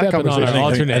 What's that Stepping on conversation? an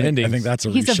alternate I ending. think that's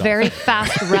a He's a reshuffle. very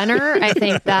fast runner. I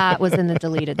think that was in the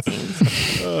deleted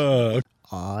scenes.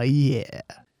 Oh yeah.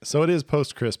 So it is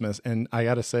post Christmas, and I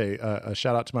got to say, a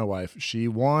shout out to my wife. She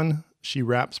won. She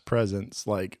wraps presents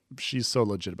like she's so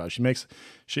legit about it.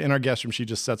 She in our guest room, she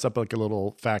just sets up like a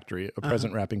little factory, a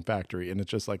present wrapping factory, and it's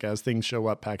just like as things show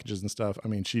up, packages and stuff. I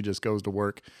mean, she just goes to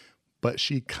work, but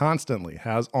she constantly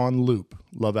has on loop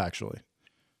Love Actually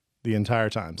the entire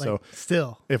time. Like, so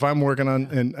still, if I'm working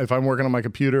on my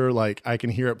computer, like I can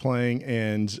hear it playing,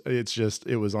 and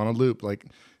it was on a loop. Like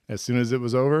as soon as it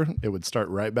was over, it would start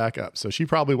right back up. So she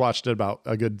probably watched it about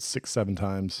a good 6-7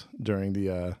 times during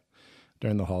the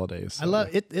holidays. I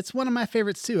love it. It's one of my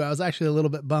favorites too. I was actually a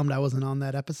little bit bummed I wasn't on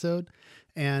that episode.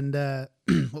 And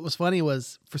what was funny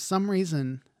was for some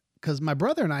reason, because my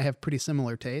brother and I have pretty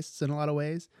similar tastes in a lot of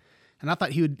ways, and I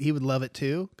thought he would love it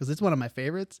too because it's one of my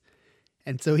favorites.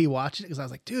 And so he watched it because I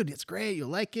was like, dude, it's great. You'll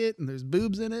like it. And there's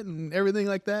boobs in it and everything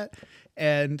like that.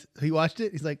 And he watched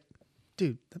it. He's like,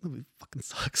 dude, that movie fucking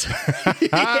sucks.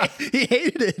 he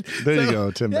hated it. There you So,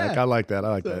 go, Tim yeah. Beck. I like that.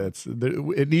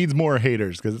 That. It needs more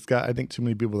haters because it's got, I think, too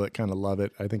many people that kind of love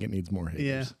it. I think it needs more haters.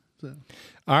 Yeah. So.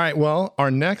 All right. Well, our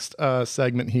next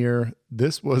segment here.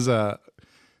 This is a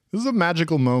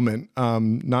magical moment,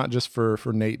 not just for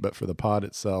Nate, but for the pod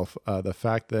itself. The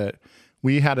fact that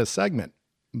we had a segment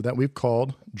that we've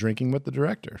called "Drinking with the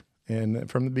Director."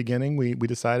 And from the beginning, we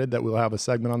decided that we'll have a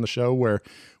segment on the show where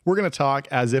we're going to talk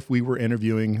as if we were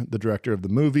interviewing the director of the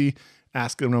movie,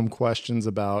 asking them questions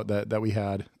about that we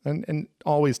had, and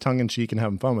always tongue-in-cheek and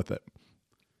having fun with it.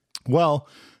 Well,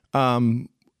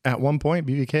 at one point,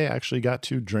 BBK actually got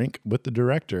to drink with the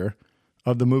director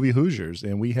of the movie Hoosiers,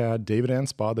 and we had David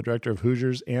Anspaugh, the director of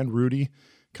Hoosiers, and Rudy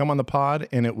come on the pod,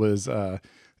 and it was a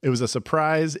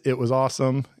surprise. It was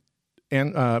awesome,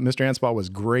 and Mr. Anspaugh was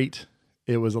great.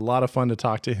 It was a lot of fun to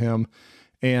talk to him.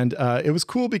 And it was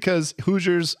cool because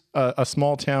Hoosiers, a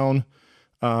small town,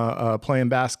 playing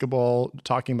basketball,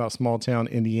 talking about small town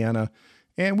Indiana.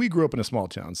 And we grew up in a small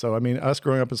town. So, I mean, us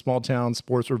growing up in a small town,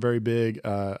 sports were very big,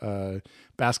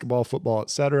 basketball, football,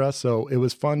 etc. So it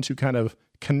was fun to kind of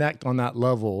connect on that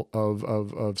level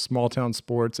of small town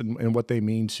sports and what they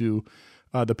mean to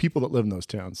the people that live in those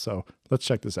towns. So let's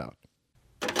check this out.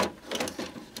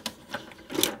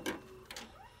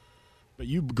 But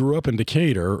you grew up in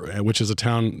Decatur, which is a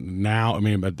town now. I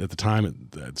mean, at the time,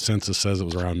 the census says it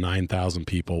was around 9,000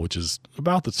 people, which is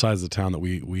about the size of the town that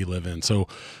we live in. So,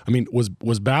 I mean,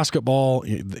 was basketball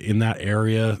in that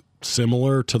area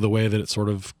similar to the way that it sort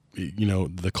of,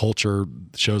 the culture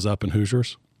shows up in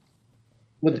Hoosiers?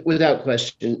 Without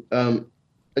question.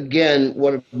 Again,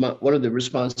 one of the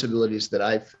responsibilities that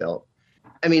I felt.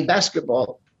 I mean,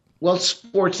 basketball, well,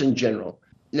 sports in general.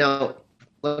 Now,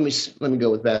 let me go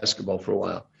with basketball for a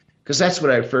while, because that's what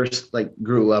I first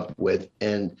grew up with.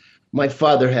 And my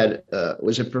father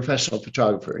was a professional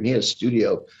photographer, and he had a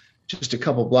studio just a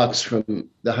couple blocks from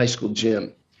the high school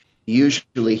gym.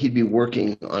 Usually he'd be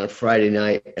working on a Friday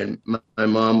night, and my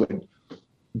mom would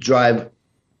drive,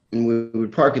 and we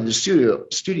would park at the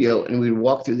studio, and we'd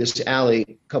walk through this alley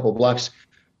a couple blocks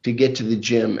to get to the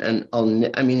gym. And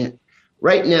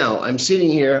Right now, I'm sitting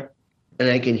here and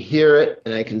I can hear it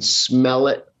and I can smell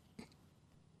it.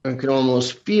 I can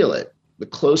almost feel it. The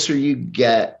closer you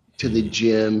get to the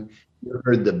gym, you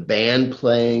heard the band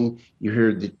playing, you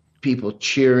heard the people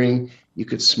cheering, you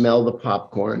could smell the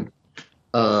popcorn.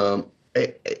 And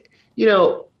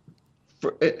the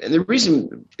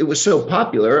reason it was so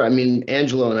popular, I mean,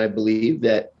 Angelo and I believe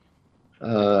that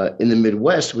in the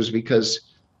Midwest was because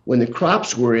when the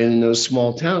crops were in those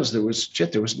small towns, there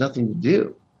was nothing to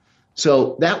do.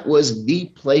 So that was the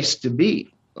place to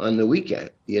be on the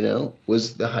weekend,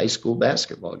 was the high school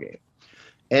basketball game.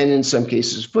 And in some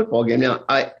cases, football game. Now,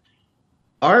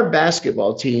 our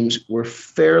basketball teams were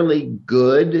fairly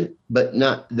good, but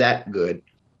not that good.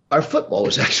 Our football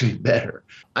was actually better.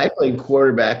 I played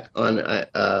quarterback on,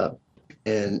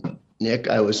 and Nick,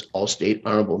 I was All-State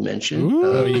honorable mention.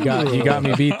 You got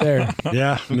me beat there.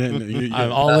 Yeah,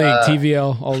 I'm all league,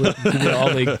 TVL, all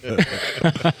league.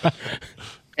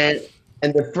 And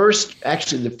the first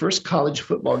college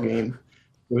football game,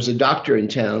 there was a doctor in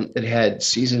town that had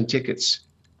season tickets,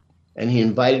 and he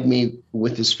invited me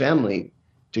with his family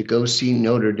to go see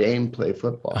Notre Dame play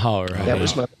football. All right.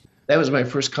 That was my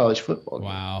first college football game.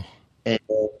 Wow. And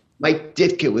Mike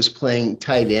Ditka was playing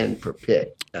tight end for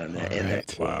Pitt on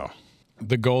that. Wow.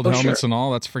 The gold helmets and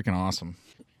all, that's freaking awesome.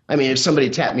 I mean, if somebody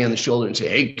tapped me on the shoulder and say,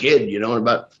 "Hey, kid, in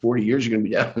about 40 years, you're going to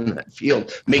be down in that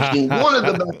field making one of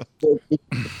the best."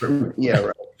 Yeah,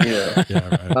 right. Yeah,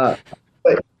 right.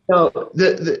 But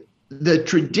the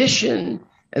tradition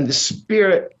and the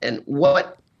spirit and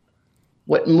what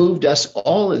moved us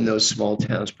all in those small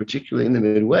towns, particularly in the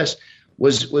Midwest,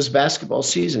 was basketball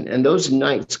season. And those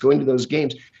nights, going to those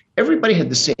games, everybody had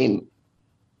the same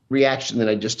reaction that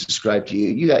I just described to you.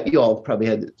 You all probably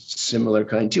had a similar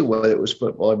kind too, whether it was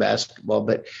football or basketball.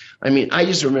 But I mean, I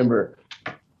just remember,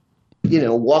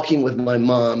 walking with my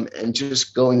mom and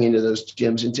just going into those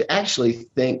gyms and to actually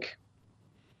think,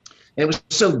 and it was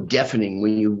so deafening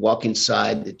when you walk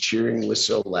inside, the cheering was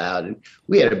so loud, and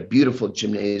we had a beautiful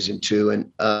gymnasium too.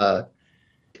 And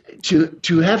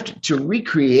to have to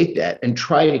recreate that and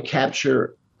try to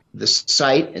capture the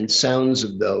sight and sounds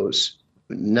of those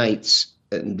nights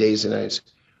and days and nights,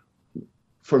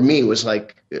 for me, was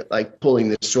like pulling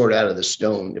the sword out of the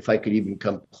stone, if I could even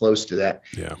come close to that.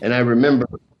 Yeah. And I remember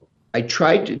I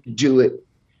tried to do it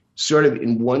sort of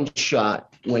in one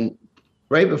shot when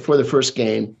right before the first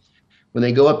game, when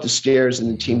they go up the stairs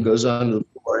and the team goes on the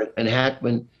floor, and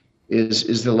Hackman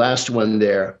is the last one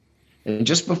there. And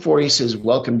just before he says,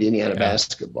 "Welcome to Indiana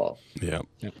basketball." Yeah.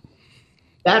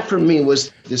 That for me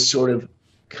was this sort of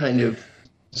a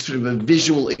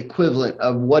visual equivalent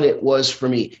of what it was for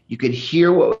me. You could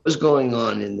hear what was going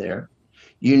on in there.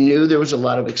 You knew there was a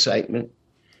lot of excitement.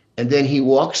 And then he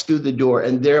walks through the door,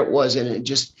 and there it was.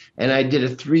 And I did a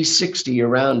 360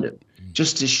 around him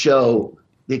just to show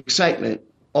the excitement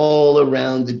all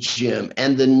around the gym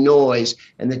and the noise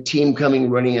and the team coming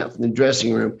running out from the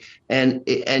dressing room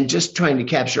and just trying to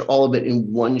capture all of it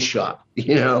in one shot.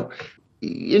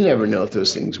 You never know if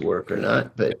those things work or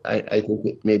not, but I think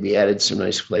it maybe added some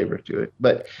nice flavor to it.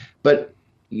 But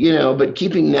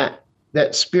keeping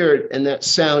that spirit and that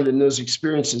sound and those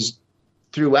experiences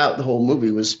throughout the whole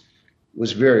movie was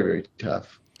very, very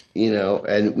tough.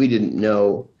 And we didn't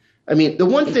know. I mean, the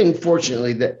one thing,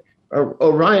 fortunately, that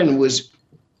Orion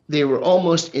they were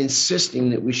almost insisting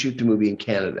that we shoot the movie in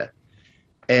Canada.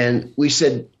 And we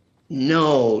said,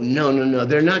 no,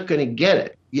 they're not going to get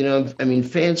it.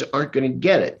 Fans aren't going to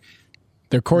get it.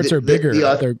 Their courts are bigger.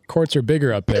 Their courts are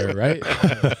bigger up there, right?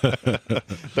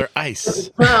 They're ice.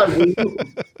 The crowd,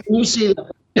 when you see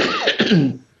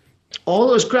all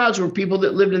those crowds were people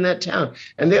that lived in that town,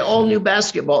 and they all knew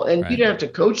basketball, and you didn't have to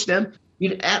coach them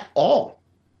at all.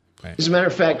 Right. As a matter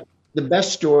of fact, the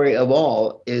best story of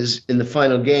all is in the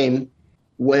final game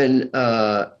when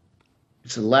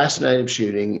it's the last night of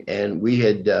shooting, and we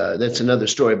had that's another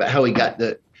story about how we got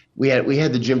we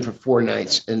had the gym for 4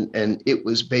 nights, and it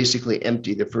was basically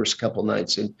empty the first couple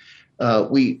nights, and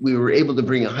we were able to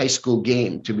bring a high school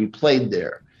game to be played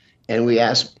there, and we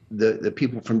asked the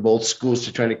people from both schools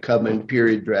to try to come in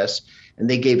period dress, and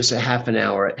they gave us a half an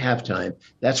hour at halftime.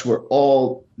 That's where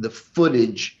all the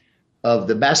footage of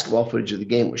the basketball footage of the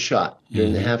game was shot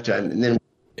during the halftime, and then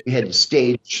we had to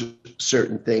stage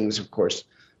certain things, of course,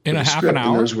 in a half an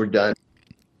hour. Those were done.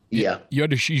 Yeah,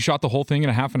 you shot the whole thing in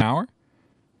a half an hour.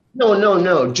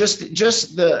 No. Just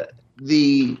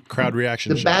the crowd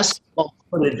reaction. The basketball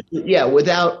footage. Yeah,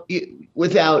 without.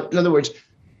 In other words,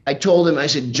 I told him. I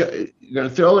said, "You're going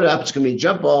to throw it up. It's going to be a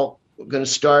jump ball. We're going to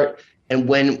start, and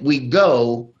when we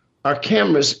go, our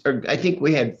cameras are. I think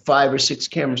we had 5 or 6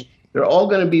 cameras. They're all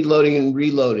going to be loading and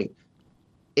reloading.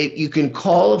 you can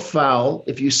call a foul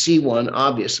if you see one,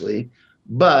 obviously,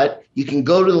 but you can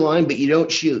go to the line, but you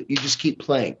don't shoot. You just keep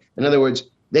playing. In other words,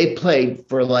 they played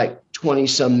for like 20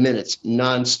 some minutes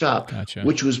nonstop,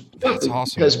 which was That's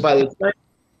awesome. Because by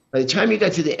the time you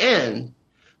got to the end,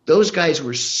 those guys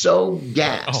were so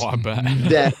gassed I bet.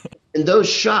 that and those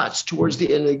shots towards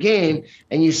the end of the game,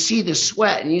 and you see the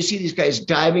sweat, and you see these guys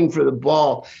diving for the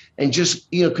ball, and just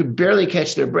could barely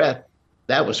catch their breath.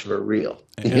 That was for real,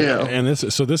 And this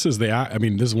is this is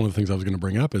one of the things I was going to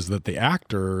bring up is that the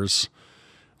actors.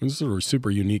 This is a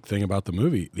super unique thing about the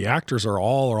movie. The actors are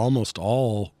almost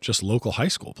all just local high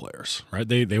school players, right?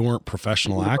 They weren't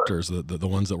professional actors. The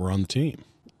ones that were on the team.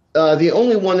 The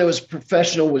only one that was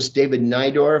professional was David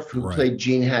Nydorf, who played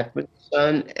Gene Hackman's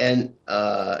son, and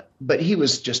but he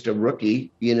was just a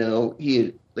rookie. He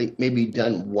had maybe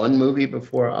done one movie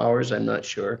before ours. I'm not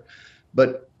sure,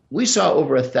 but we saw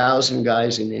over 1,000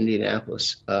 guys in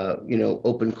Indianapolis.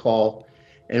 Open call,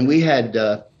 and we had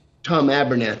Tom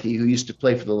Abernathy, who used to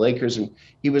play for the Lakers, and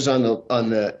he was on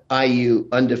the IU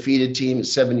undefeated team, the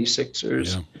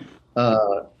 76ers,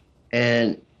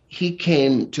 and he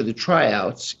came to the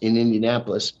tryouts in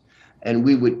Indianapolis, and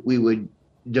we would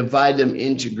divide them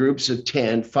into groups of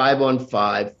 10,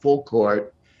 5-on-5, full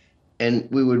court, and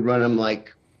we would run them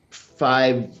like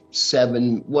 5,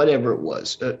 7, whatever it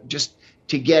was, just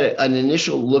to get an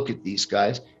initial look at these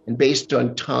guys. And based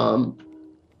on Tom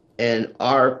and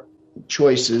our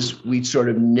choices, we sort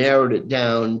of narrowed it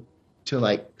down to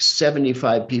like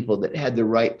 75 people that had the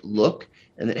right look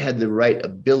and that had the right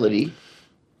ability.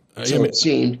 So it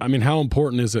seemed. How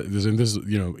important is it? In this,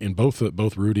 in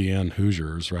both Rudy and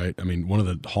Hoosiers, right? One of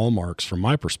the hallmarks from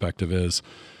my perspective is,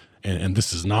 and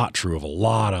this is not true of a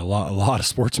lot of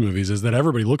sports movies, is that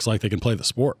everybody looks like they can play the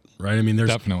sport, right?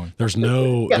 There's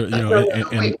no,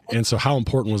 and so how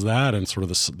important was that, and sort of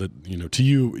the to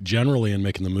you generally in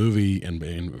making the movie,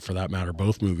 and for that matter,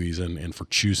 both movies, and for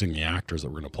choosing the actors that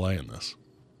were going to play in this.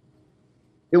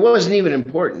 It wasn't even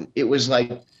important. It was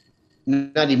like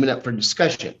not even up for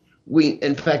discussion.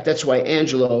 In fact, that's why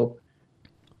Angelo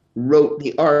wrote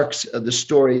the arcs of the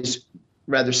stories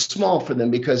rather small for them,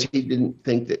 because he didn't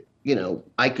think that,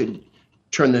 I could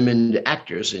turn them into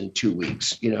actors in 2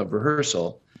 weeks, of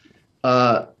rehearsal.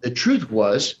 The truth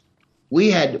was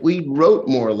we wrote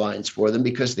more lines for them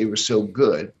because they were so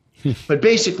good. But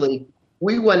basically,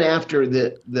 we went after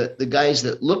the guys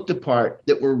that looked the part,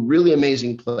 that were really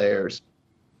amazing players.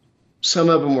 Some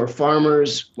of them were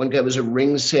farmers. One guy was a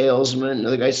ring salesman.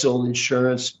 Another guy sold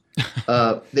insurance.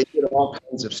 They did all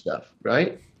kinds of stuff,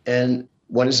 right? And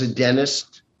one is a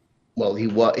dentist. Well,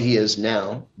 he is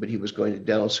now, but he was going to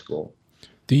dental school.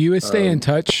 Do you stay in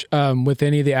touch with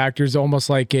any of the actors, almost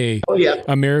like a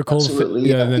Miracles, the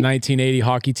 1980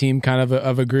 hockey team kind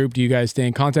of a group? Do you guys stay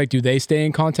in contact? Do they stay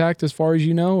in contact as far as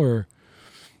you know, or?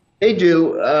 They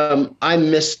do. I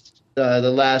missed the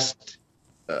last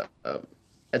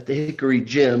at the Hickory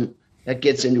Gym. That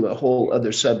gets into a whole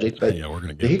other subject, but we're going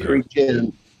to get the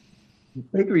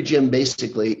Hickory Gym.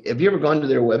 Basically, have you ever gone to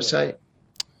their website?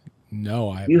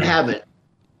 No, you haven't.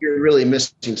 You're really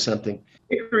missing something.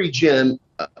 Hickory Gym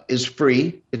is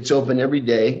free. It's open every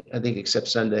day, I think, except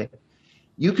Sunday.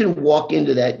 You can walk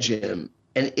into that gym,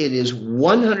 and it is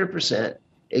 100%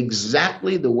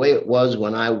 exactly the way it was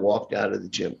when I walked out of the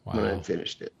gym when I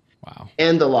finished it. Wow.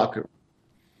 And the locker room.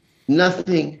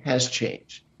 Nothing has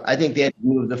changed. I think they had to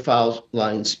move the foul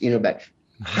lines, back.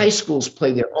 High schools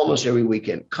play there almost every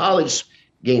weekend. College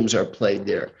games are played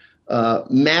there.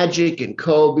 Magic and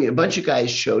Kobe, a bunch of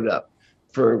guys showed up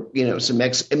for,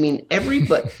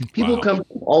 everybody, people come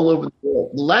from all over the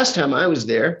world. The last time I was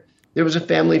there was a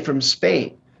family from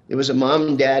Spain. There was a mom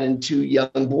and dad and 2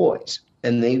 young boys,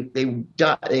 and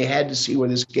they had to see where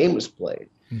this game was played.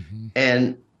 Mm-hmm.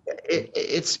 And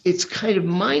it's kind of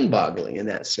mind-boggling in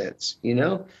that sense. You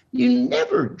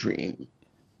never dream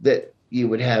that you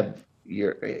would have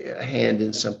your hand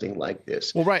in something like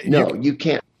this. Well, right. No, you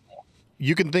can't.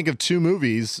 You can think of 2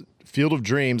 movies, Field of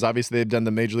Dreams. Obviously, they've done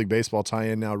the Major League Baseball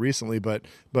tie-in now recently, but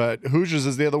Hoosiers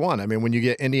is the other one. When you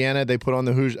get Indiana, they put on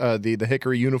the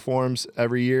Hickory uniforms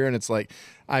every year, and it's like,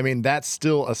 that's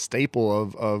still a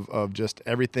staple of just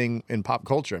everything in pop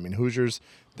culture. Hoosiers,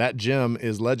 that gym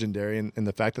is legendary, and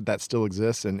the fact that still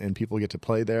exists and people get to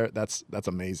play there, that's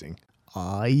amazing.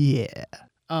 Oh, yeah.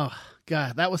 Oh,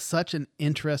 God, that was such an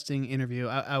interesting interview.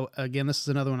 Again, this is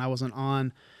another one I wasn't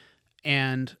on,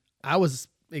 and I was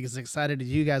as excited as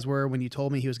you guys were when you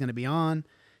told me he was going to be on,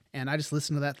 and I just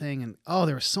listened to that thing, and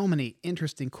there were so many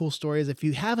interesting, cool stories. If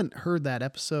you haven't heard that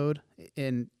episode,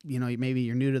 and maybe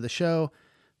you're new to the show,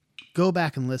 go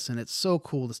back and listen. It's so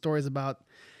cool. The stories about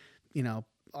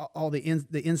all the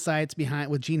insights behind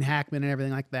with Gene Hackman and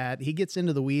everything like that. He gets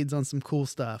into the weeds on some cool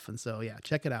stuff, and so yeah,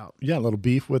 check it out. Yeah, a little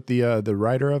beef with the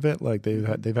writer of it. Like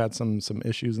they've had some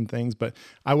issues and things. But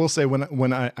I will say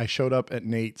when I showed up at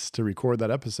Nate's to record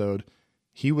that episode,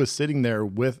 he was sitting there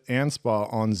with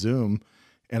Anspaugh on Zoom.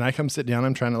 And I come sit down,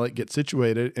 I'm trying to like get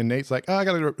situated, and Nate's like, I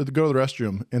gotta go to the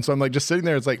restroom. And so I'm like just sitting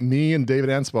there, it's like me and David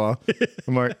Anspaugh.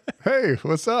 I'm like, hey,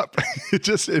 what's up?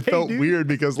 It felt weird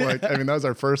because like, I mean, that was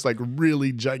our first like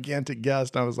really gigantic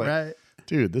guest. And I was like,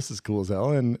 dude, this is cool as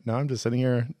hell. And now I'm just sitting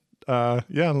here. Let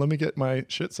me get my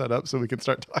shit set up so we can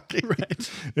start talking.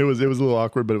 Right. It was a little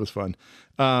awkward, but it was fun.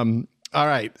 All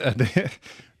right.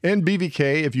 In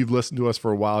BVK, if you've listened to us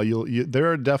for a while,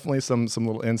 there are definitely some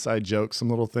little inside jokes, some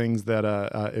little things that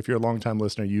if you're a longtime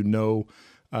listener, you know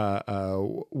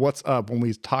what's up when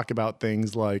we talk about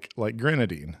things like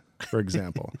grenadine, for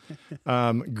example.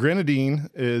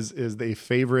 Grenadine is the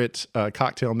favorite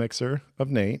cocktail mixer of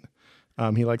Nate.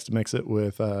 He likes to mix it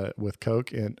with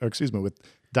Coke with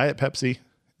Diet Pepsi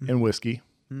and whiskey.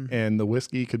 And the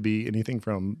whiskey could be anything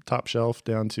from top shelf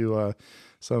down to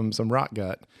some rock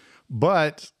gut.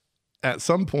 But at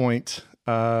some point,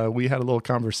 we had a little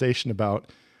conversation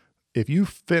about if you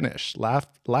finish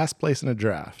last place in a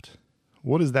draft,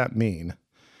 what does that mean?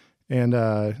 And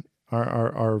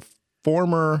our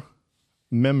former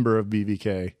member of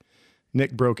BVK,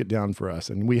 Nick, broke it down for us,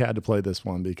 and we had to play this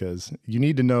one because you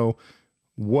need to know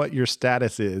what your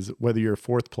status is, whether you're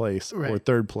fourth place or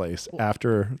third place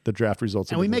after the draft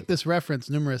results. And we make this reference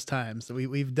numerous times.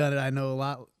 We've done it, I know, a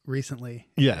lot recently.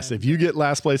 Yes, if you get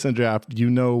last place in the draft, you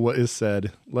know what is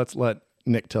said. Let's let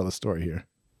Nick tell the story here.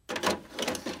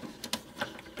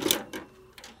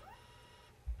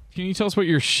 Can you tell us what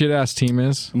your shit-ass team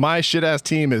is? My shit-ass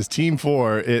team is Team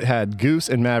 4. It had Goose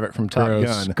and Maverick from Top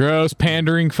Gun. Gross,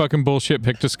 pandering, fucking bullshit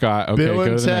pick to Scott. Okay, Bill go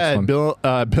and to the next one. Bill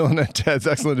and Ted's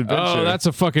Excellent Adventure. Oh, that's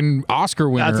a fucking Oscar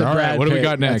winner. That's a All right, Brad what do we pick.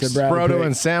 got next? Frodo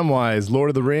and Samwise, Lord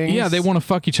of the Rings. Yeah, they want to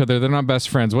fuck each other. They're not best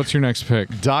friends. What's your next pick?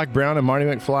 Doc Brown and Marty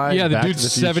McFly. Yeah, the Back dude's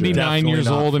to the Future. 79 years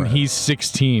old and he's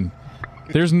 16.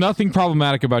 There's nothing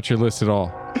problematic about your list at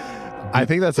all. I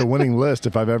think that's a winning list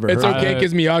if I've ever heard It's okay it.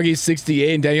 because Miyagi's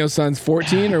 68 and Daniel's son's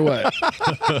 14 or what?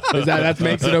 that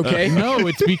makes it okay? No,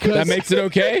 it's because that makes it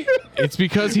okay? It's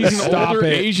because he's an older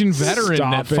Asian veteran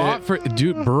that fought for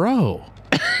dude, bro.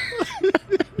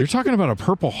 You're talking about a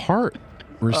Purple Heart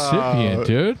recipient,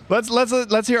 dude.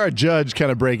 Let's hear our judge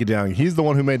kind of break it down. He's the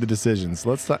one who made the decisions.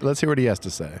 Let's hear what he has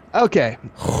to say. Okay,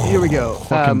 here we go.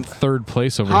 Fucking third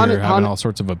place over here having all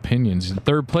sorts of opinions. In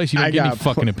third place, you don't get any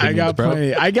fucking opinions, bro.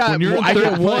 I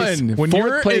get one. When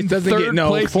fourth place doesn't get no.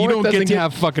 Place, you don't get to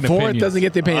have fucking opinions. Fourth doesn't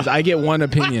get the opinions. I get one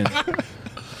opinion.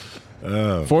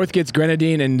 Fourth gets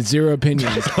grenadine and 0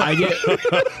 opinions. I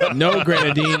get no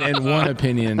grenadine and 1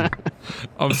 opinion.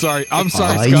 I'm sorry,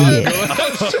 Scott. Yeah.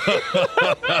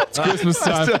 It's Christmas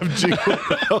time.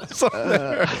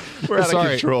 We're out of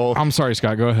control. I'm sorry,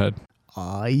 Scott. Go ahead.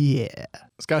 Oh yeah,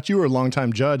 Scott, you were a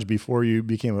longtime judge before you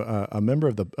became a member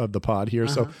of the pod here.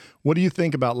 So, what do you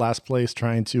think about last place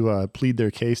trying to plead their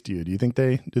case to you? Do you think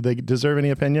they deserve any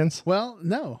opinions? Well,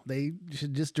 no, they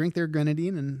should just drink their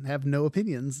grenadine and have no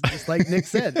opinions, just like Nick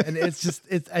said. And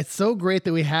it's so great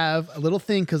that we have a little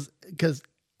thing because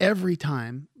every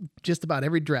time, just about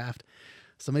every draft,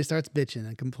 somebody starts bitching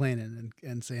and complaining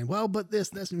and saying, well, but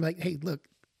this, and you're like, hey, look,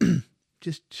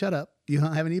 just shut up. You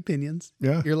don't have any opinions.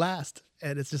 Yeah. You're last.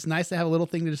 And it's just nice to have a little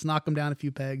thing to just knock them down a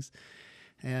few pegs.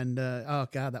 And, oh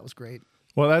God, that was great.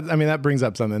 Well, that brings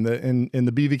up something. In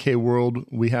the BVK world,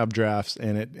 we have drafts,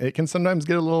 and it can sometimes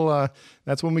get a little.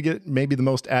 That's when we get maybe the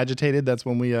most agitated. That's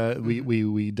when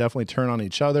we definitely turn on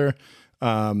each other.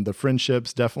 The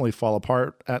friendships definitely fall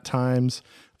apart at times,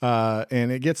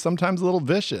 and it gets sometimes a little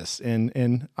vicious.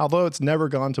 And although it's never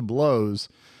gone to blows,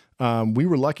 we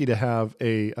were lucky to have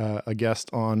a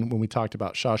guest on when we talked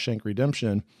about Shawshank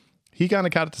Redemption. He kind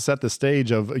of got it to set the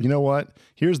stage of, you know what?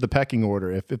 Here's the pecking order.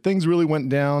 If things really went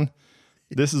down,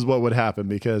 this is what would happen,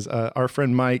 because our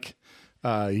friend Mike,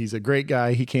 he's a great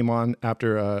guy. He came on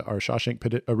after our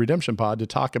Shawshank Redemption pod to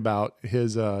talk about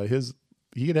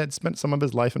he had spent some of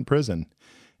his life in prison.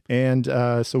 And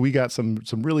so we got some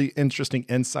really interesting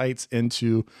insights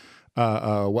into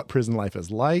what prison life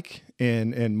is like.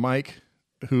 And Mike,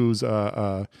 who's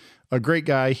a great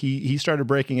guy, he started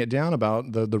breaking it down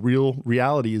about the real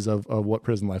realities of what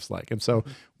prison life's like. And so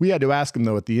we had to ask him,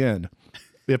 though, at the end,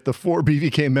 if the 4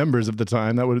 BVK members of the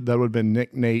time, that would have been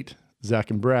Nick, Nate, Zach,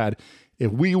 and Brad,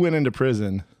 if we went into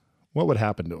prison, what would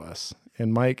happen to us?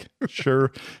 And Mike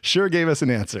sure gave us an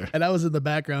answer. And I was in the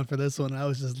background for this one. I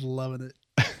was just loving it.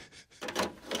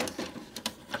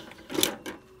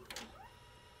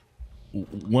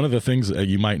 one of the things that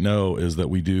you might know is that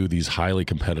we do these highly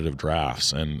competitive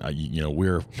drafts, and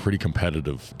we're pretty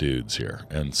competitive dudes here,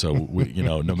 and so we,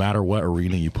 no matter what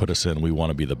arena you put us in, we want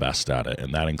to be the best at it,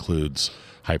 and that includes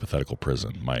hypothetical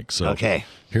prison, Mike. So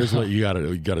here's what you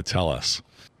got to tell us.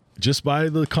 Just by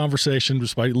the conversation,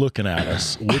 just by looking at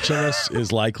us, which of us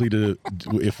is likely to,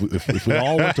 if we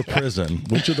all went to prison,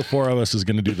 which of the four of us is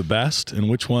going to do the best, and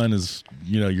which one is,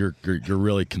 you're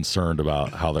really concerned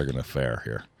about how they're going to fare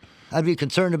here? I'd be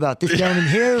concerned about this gentleman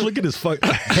here. Look at his fuck.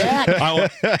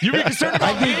 You'd be concerned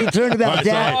about I'd be concerned about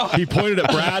that. He pointed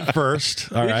at Brad first.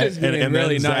 All right, and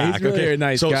really then nice. Zach. He's really a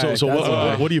nice guy. So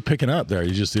what are you picking up there?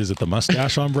 Is it the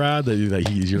mustache on Brad that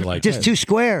you're like just too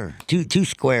square, too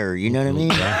square? You know what I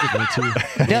mean?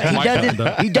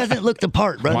 He doesn't look the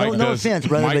part, brother. No offense,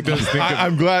 brother.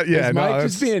 I'm glad. Yeah, is Mike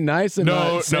just being nice and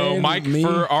no, Mike.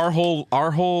 For our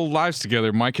whole lives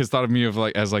together, Mike has thought of me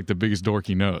as like the biggest dork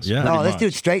he knows. Yeah. No, this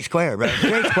dude's straight square. Bro.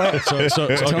 Totally. So it's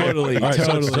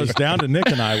down to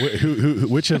Nick and I.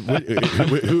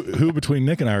 Who between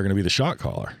Nick and I are going to be the shot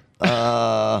caller?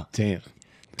 Damn.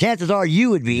 Chances are you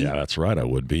would be. Yeah, that's right. I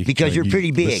would be because you're pretty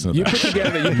big. You put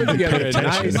together a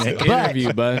nice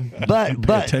interview, bud. But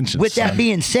with that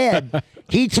being said,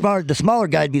 the smaller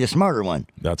guy'd be the smarter one.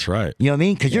 That's right. You know what I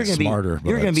mean? Because you're going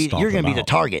to be the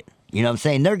target. You know what I'm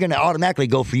saying? They're going to automatically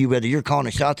go for you whether you're calling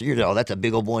a shot or that's a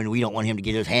big old boy and we don't want him to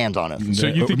get his hands on us. So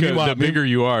you think the bigger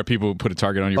you are, people put a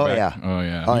target on your back? Oh,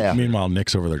 yeah. Meanwhile,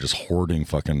 Nick's over there just hoarding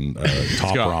fucking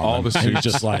top ramen. All the he's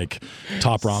just like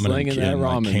top ramen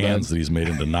in cans that he's made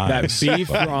into knives. That beef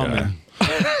ramen.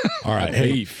 All right.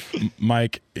 Hey,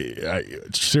 Mike,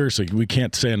 seriously, we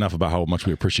can't say enough about how much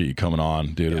we appreciate you coming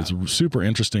on, dude. It's super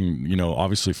interesting,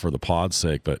 obviously for the pod's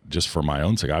sake, but just for my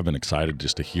own sake, I've been excited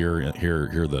just to hear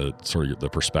the sort of the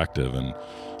perspective. And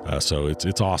so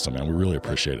it's awesome, man. We really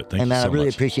appreciate it. Thank you so much. I really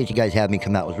appreciate you guys having me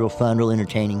come out. It was real fun, real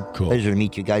entertaining. Cool. Pleasure to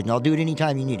meet you guys, and I'll do it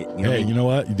anytime you need it. You know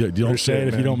what? You don't say it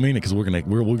if you don't mean it, because we're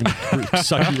gonna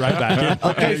suck you right back in.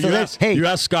 Okay, you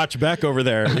asked Scotch Beck over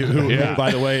there, who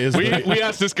by the way is we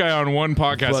asked this guy on one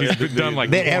podcast. He's been done like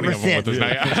 20 ever of them with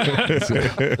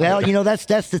us. Well,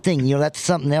 that's the thing. That's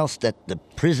something else that the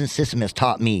prison system has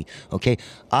taught me. Okay,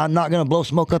 I'm not gonna blow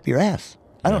smoke up your ass.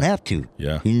 I don't have to.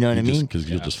 Yeah. You know what I mean? Because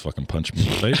you'll just fucking punch me in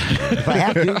the face. If I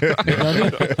have to. You know what I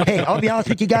mean? Hey, I'll be honest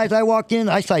with you guys. I walked in.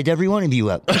 I sized every one of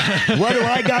you up. What do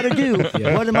I got to do?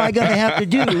 Yeah. What am I going to have to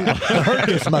do to hurt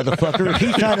this motherfucker if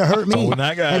he's trying to hurt me?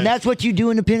 And that's what you do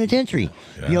in the penitentiary.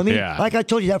 Yeah. You know what I mean? Yeah. Like I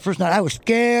told you that first night, I was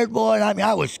scared, boy.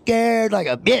 I was scared like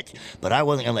a bitch. But I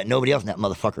wasn't going to let nobody else in that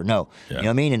motherfucker know. Yeah. You know what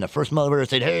I mean? And the first motherfucker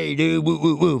said, hey, dude, woo,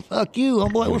 woo, woo. Fuck you,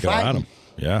 homeboy. We're fighting.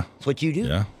 Yeah, that's what you do. Yeah,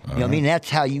 you know what I mean. That's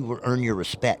how you earn your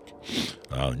respect.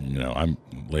 I'm going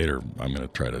to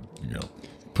try to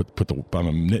put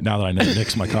the now that I know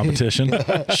Nick's my competition,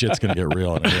 shit's going to get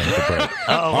real. And all right.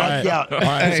 All right.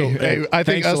 Hey, I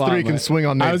think us three can swing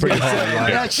on Nick pretty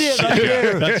hard. That's it. Right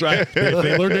there. That's right. If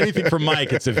they learned anything from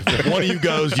Mike, it's if one of you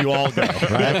goes, you all go.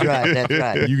 Right? That's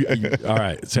right. All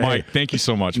right. So, Mike, thank you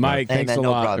so much, Mike. Thanks a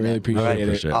lot. Problem, I really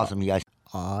appreciate it. Awesome, you guys.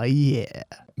 Oh, yeah.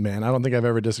 Man, I don't think I've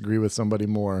ever disagreed with somebody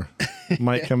more.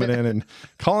 Mike coming in and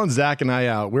calling Zach and I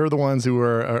out. We're the ones who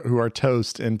are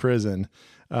toast in prison,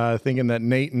 thinking that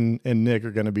Nate and Nick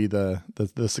are going to be the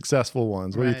successful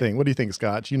ones. What do you think? What do you think,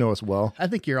 Scotch? You know us well. I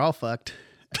think you're all fucked.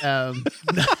 We got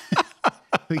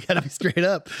to be straight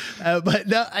up. But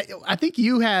no, I think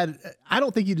I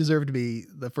don't think you deserve to be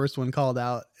the first one called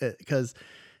out because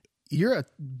you're a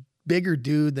bigger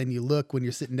dude than you look when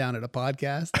you're sitting down at a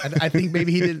podcast. I think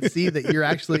maybe he didn't see that you're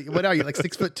actually, what are you, like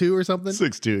 6'2" or something?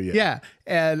 6'2", yeah. Yeah.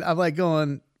 And I'm like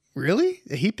going, really?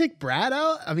 He picked Brad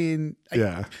out? I mean,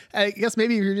 yeah. I guess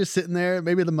maybe you're just sitting there,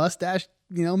 maybe the mustache,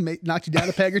 knocked you down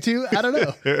a peg or two. I don't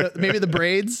know. Maybe the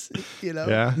braids,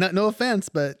 Yeah. No offense,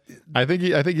 but I think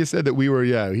he said that we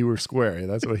were square.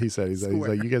 That's what he said. He's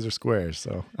like, you guys are squares.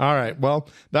 So, all right. Well,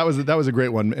 that was a great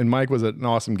one. And Mike was an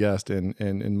awesome guest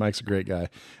and Mike's a great guy.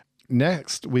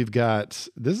 Next, we've got,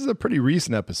 this is a pretty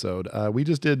recent episode. We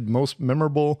just did most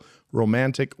memorable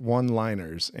romantic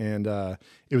one-liners, and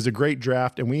it was a great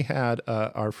draft. And we had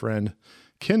our friend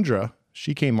Kendra.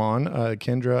 She came on.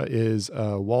 Kendra is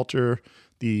Walter,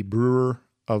 the brewer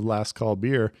of Last Call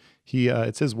Beer.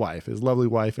 It's his wife, his lovely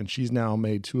wife, and she's now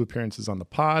made 2 appearances on the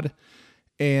pod.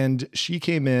 And she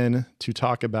came in to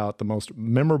talk about the most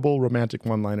memorable romantic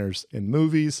one-liners in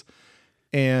movies.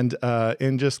 And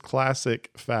in just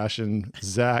classic fashion,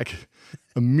 Zach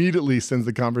immediately sends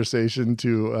the conversation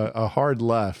to a hard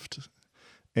left.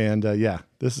 And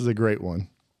this is a great one.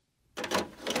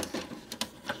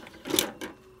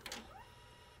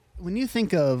 When you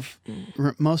think of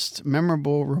most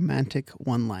memorable romantic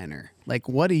one-liner, like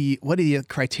what are the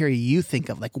criteria you think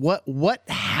of? Like what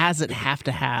has it have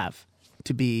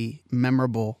to be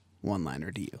memorable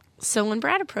one-liner to you? So when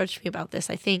Brad approached me about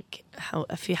this, I think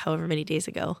however many days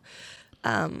ago,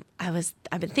 I've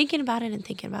been thinking about it,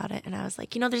 and I was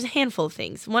like, there's a handful of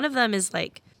things. One of them is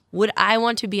like, would I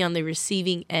want to be on the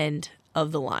receiving end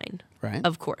of the line? Right.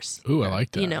 Of course. Ooh, I like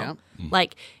that.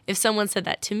 Like if someone said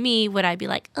that to me, would I be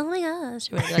like, oh my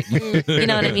gosh? Or would I be like, you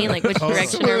know what I mean? Like which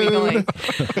direction are we going?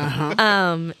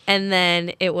 Uh-huh. And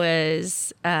then it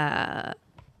was,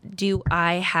 do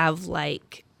I have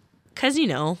like, because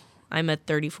I'm a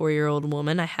 34-year-old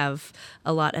woman. I have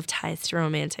a lot of ties to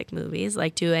romantic movies.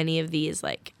 Like, do any of these,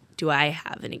 like, do I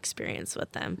have an experience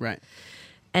with them? Right.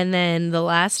 And then the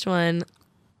last one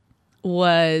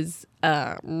was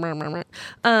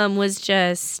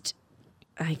just,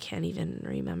 I can't even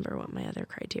remember what my other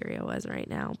criteria was right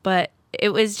now. But it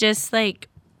was just like,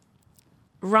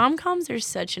 rom-coms are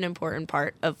such an important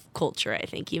part of culture, I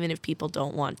think, even if people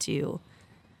don't want to.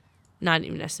 Not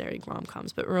even necessarily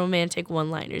rom-coms, but romantic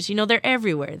one-liners. They're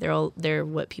everywhere. They're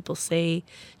what people say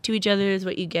to each other, is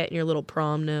what you get in your little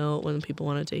prom note when people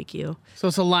want to take you. So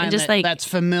it's a line just that's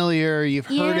familiar. You've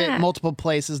heard Yeah. it multiple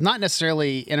places, not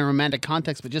necessarily in a romantic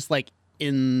context, but just like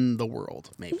in the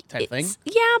world, maybe type thing.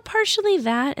 Yeah, partially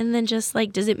that, and then just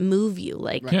like, does it move you?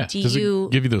 Like, does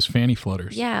it give you those fanny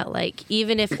flutters? Yeah, like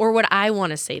even if, or would I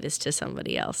want to say this to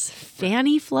somebody else?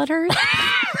 Fanny flutters?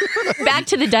 Back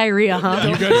to the diarrhea, huh?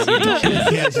 You guys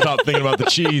can't stop thinking about the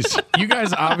cheese. You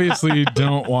guys obviously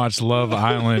don't watch Love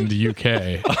Island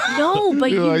UK. No,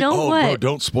 but you know what? Bro,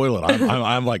 don't spoil it.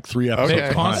 I'm like 3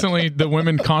 episodes. The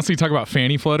women constantly talk about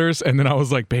fanny flutters, and then I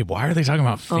was like, babe, why are they talking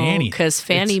about fanny? Because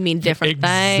fanny mean different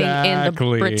thing in the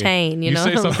Britain. You know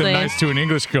say what I'm something saying? nice to an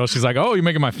English girl, she's like, oh, you're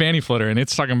making my fanny flutter, and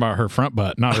it's talking about her front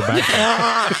butt, not her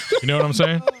back butt. You know what I'm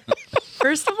saying?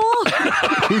 First of all,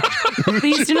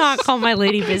 please do not call my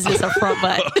lady business a front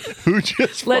butt. Who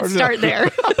just Let's start there.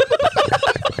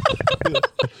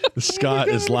 Scott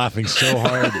is laughing so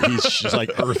hard he's just like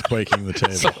earthquaking the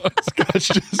table. Scott's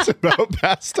just about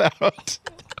passed out.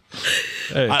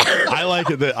 Hey. I like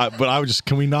it but I would just,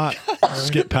 can we not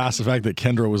skip past the fact that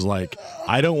Kendra was like,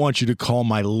 I don't want you to call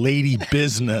my lady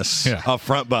business a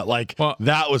front butt. Like,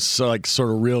 that was sort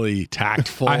of really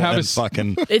tactful. I have and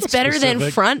fucking It's better than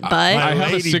specific. front butt. I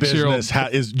have a lady 6-year-old.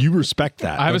 business you respect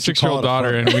that. I have a Don't you call 6-year-old it a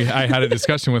daughter, front and I had a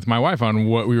discussion with my wife on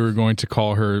what we were going to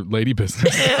call her lady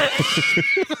business.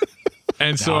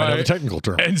 And so I have a technical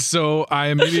term. And so I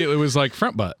immediately was like,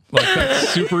 front butt. Like, that's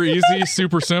super easy,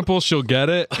 super simple. She'll get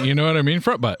it. You know what I mean?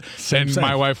 Front butt. And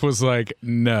my wife was like,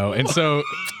 no. And so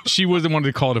she wasn't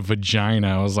wanting to call it a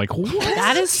vagina. I was like, what?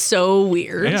 That is so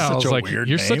weird. Yeah, I was like,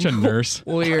 you're such a nurse.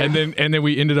 Weird. And then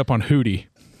we ended up on Hootie.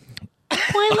 Oh,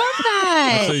 I love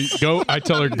that. So I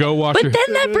tell her, go wash But your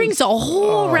then that brings a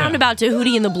whole roundabout to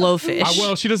Hootie and the Blowfish.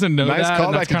 well, she doesn't know Nice that. and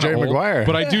callback that's to kinda Jerry old. Maguire.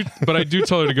 But I do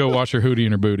tell her to go wash her Hootie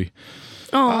in her booty.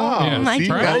 Oh, Yeah, I see, do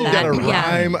now love you that. got a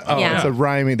rhyme. Yeah. Oh, yeah. it's a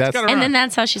rhyming. That's And then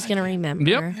that's how she's going to remember.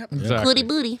 Yep. Exactly. Booty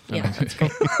booty. Yeah, that's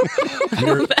great.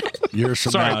 You're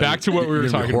Sorry, back to what we were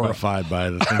talking about. horrified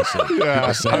by the things that Yeah.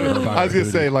 people say about I was gonna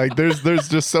Hootie. say, like, there's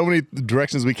just so many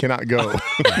directions we cannot go.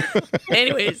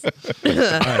 Anyways. All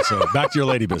right, so back to your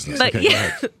lady business. But Okay, go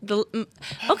yeah, ahead.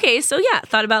 okay, so yeah,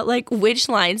 thought about like which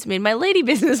lines made my lady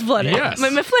business flutter. Yes. My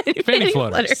Fanny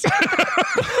flutters.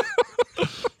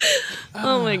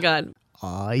 Oh my god.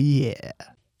 Oh yeah.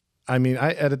 I mean,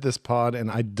 I edit this pod,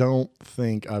 and I don't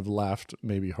think I've laughed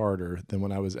maybe harder than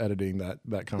when I was editing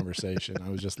that conversation. I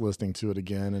was just listening to it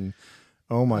again, and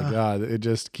oh my God, it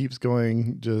just keeps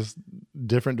going just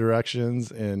different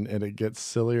directions, and it gets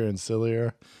sillier and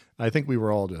sillier. I think we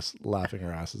were all just laughing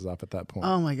our asses off at that point.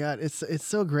 Oh my God. It's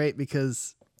so great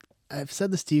because I've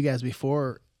said this to you guys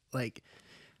before. Like,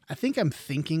 I think I'm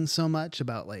thinking so much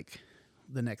about like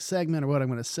the next segment or what I'm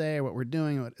going to say or what we're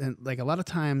doing. And like a lot of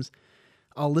times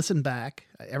I'll listen back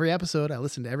every episode. I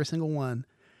listen to every single one.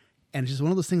 And it's just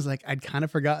one of those things like I'd kind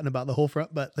of forgotten about the whole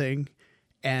front butt thing.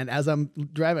 And as I'm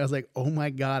driving, I was like, oh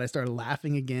my God, I started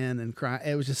laughing again and crying.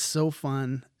 It was just so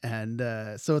fun. And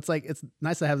so it's like, it's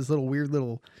nice to have this little weird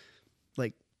little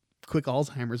like quick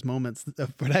Alzheimer's moments.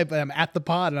 But I'm at the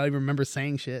pod and I don't even remember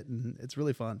saying shit. And it's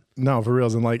really fun. No, for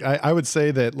reals. And like, I would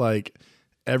say that like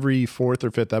every 4th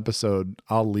or 5th episode,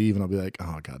 I'll leave and I'll be like,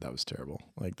 oh God, that was terrible.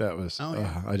 Like that was,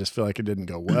 I just feel like it didn't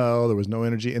go well. There was no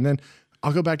energy. And then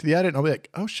I'll go back to the edit and I'll be like,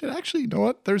 oh shit, actually, you know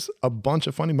what? There's a bunch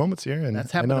of funny moments here. And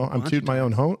That's I happened know a I'm bunch tooting of my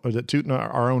own horn, or tooting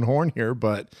our own horn here,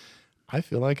 but I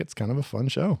feel like it's kind of a fun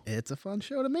show. It's a fun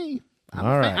show to me.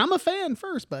 All right. I'm a fan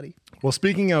first, buddy. Well,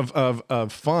 speaking of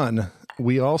fun,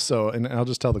 we also, and I'll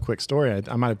just tell the quick story.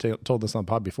 I might have told this on the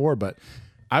pod before, but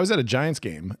I was at a Giants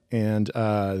game, and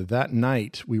that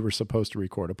night we were supposed to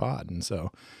record a pod. And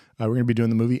so we're going to be doing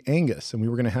the movie Angus, and we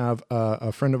were going to have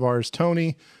a friend of ours,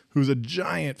 Tony, who's a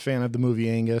giant fan of the movie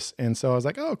Angus. And so I was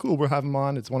like, oh, cool, we'll have him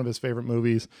on. It's one of his favorite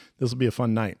movies. This will be a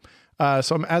fun night.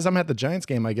 As I'm at the Giants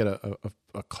game, I get a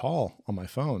call on my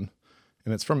phone,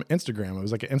 and it's from Instagram. It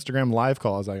was like an Instagram live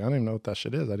call. I was like, I don't even know what that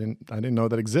shit is. I didn't know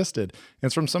that existed. And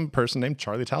it's from some person named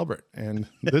Charlie Talbert. And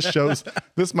this shows,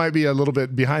 this might be a little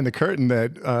bit behind the curtain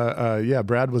that,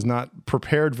 Brad was not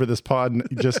prepared for this pod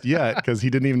just yet, because he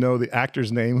didn't even know the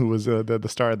actor's name, who was the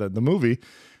star of the movie.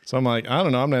 So I'm like, I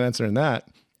don't know. I'm not answering that.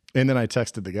 And then I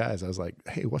texted the guys. I was like,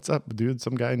 hey, what's up, dude?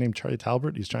 Some guy named Charlie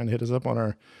Talbert. He's trying to hit us up on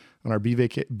our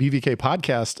BVK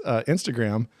podcast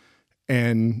Instagram.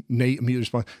 And Nate immediately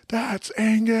responded, that's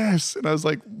Angus. And I was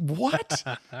like, what?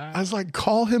 I was like,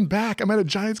 call him back. I'm at a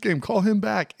Giants game. Call him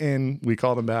back. And we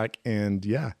called him back. And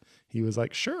yeah, he was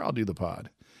like, sure, I'll do the pod.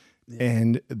 Yeah.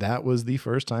 And that was the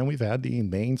first time we've had the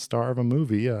main star of a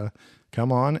movie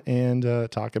come on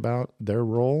and talk about their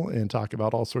role and talk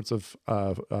about all sorts of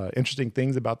interesting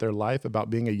things about their life, about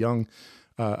being a young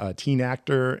teen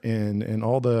actor and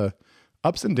all the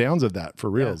ups and downs of that,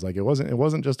 for reals. Yeah. Like it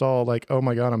wasn't just all like, oh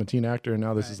my God, I'm a teen actor and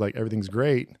now this is like everything's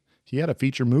great. He had a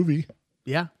feature movie.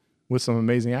 Yeah. With some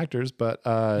amazing actors, but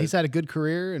he's had a good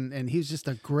career and he's just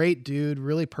a great dude,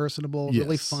 really personable,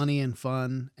 really funny and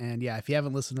fun. And yeah, if you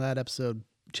haven't listened to that episode,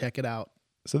 check it out.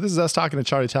 So this is us talking to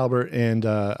Charlie Talbert and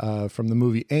from the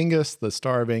movie Angus, the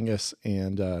star of Angus,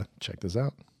 and check this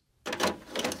out.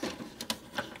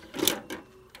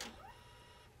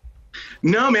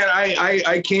 No, man,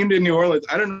 I came to New Orleans.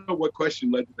 I don't know what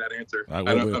question led to that answer. I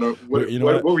don't.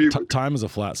 What were you? Time is a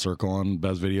flat circle on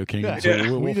Bev's Video Kingdom. So yeah.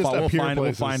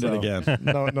 we'll find it again.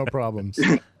 No problems.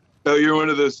 Oh, you're one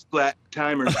of those flat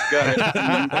timers. Got it.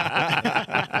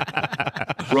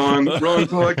 Wrong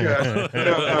podcast.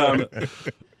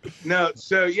 No.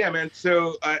 So yeah, man.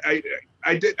 So I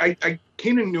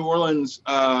came to New Orleans.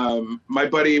 My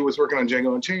buddy was working on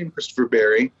Django Unchained, Christopher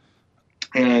Barry.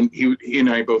 And he and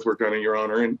I both worked on it, Your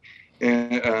Honor,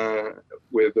 and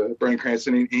with Bryan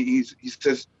Cranston. And he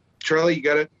says, Charlie, you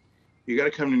gotta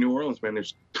come to New Orleans, man.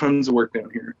 There's tons of work down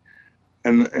here.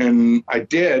 And I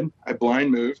did. I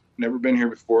blind moved. Never been here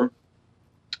before.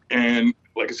 And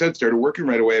like I said, started working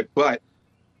right away. But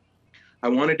I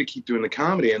wanted to keep doing the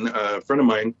comedy. And a friend of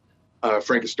mine,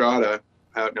 Frank Estrada,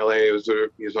 out in LA,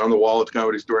 he was on the wall at the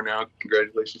Comedy Store now.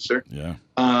 Congratulations, sir. Yeah.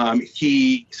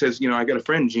 He says, I got a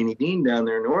friend, Jeannie Dean, down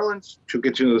there in New Orleans. She'll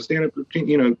get you to the stand-up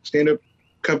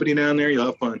company down there. You'll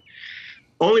have fun.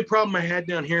 Only problem I had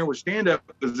down here with stand-up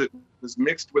is it was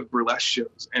mixed with burlesque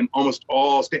shows, and almost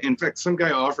all. In fact, some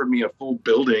guy offered me a full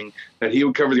building that he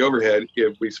would cover the overhead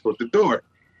if we split the door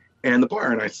and the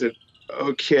bar. And I said,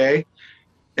 okay.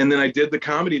 And then I did the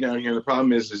comedy down here. And the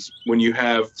problem is when you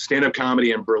have stand-up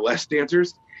comedy and burlesque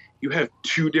dancers, you have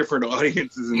two different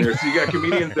audiences in there. So you got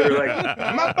comedians that are like,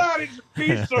 my body's a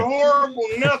piece of horrible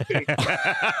nothing.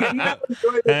 And never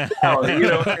enjoyed this hour,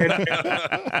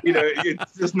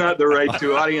 it's just not the right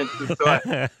two audiences.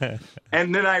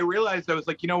 And then I realized, I was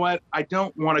like, you know what? I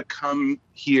don't want to come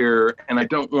here and I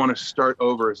don't want to start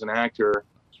over as an actor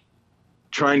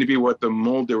trying to be what the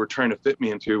mold they were trying to fit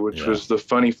me into, which was the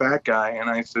funny fat guy. And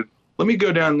I said, let me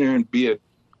go down there and be a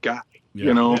guy,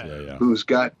 who's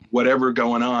got whatever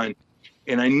going on.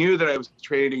 And I knew that I was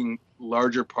trading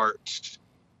larger parts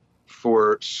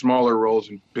for smaller roles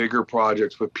and bigger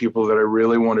projects with people that I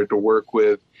really wanted to work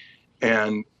with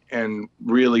and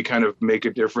really kind of make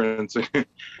a difference.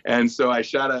 And so I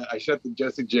shot the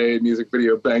Jessie J music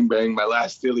video, Bang Bang, my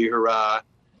last silly hurrah,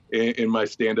 in my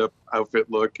stand-up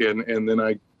outfit look, and then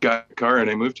I got a car and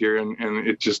I moved here, and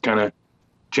it just kind of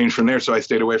changed from there. So I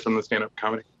stayed away from the stand-up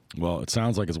comedy. Well, it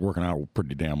sounds like it's working out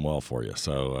pretty damn well for you.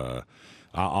 So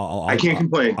I can't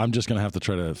complain. I'm just gonna have to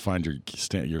try to find your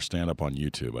stand-up on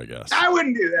YouTube, I guess. I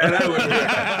wouldn't do that.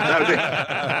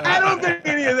 I don't think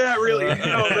any of that really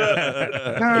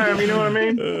time. You know what I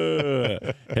mean?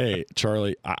 Hey,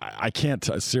 Charlie, I can't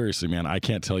seriously, man. I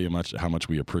can't tell you how much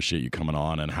we appreciate you coming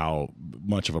on and how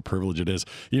much of a privilege it is.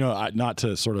 Not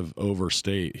to sort of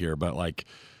overstate here, but like,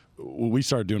 we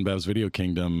started doing Bev's Video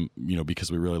Kingdom,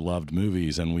 because we really loved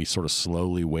movies, and we sort of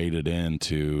slowly waded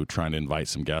into trying to invite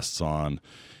some guests on.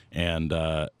 And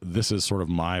this is sort of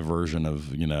my version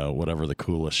of, whatever the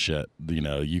coolest shit,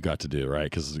 you got to do, right?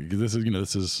 Because this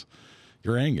is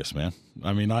you're Angus, man.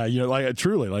 I mean,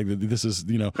 truly, like, this is,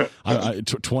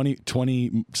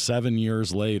 27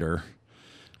 years later,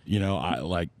 you know, I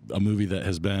like a movie that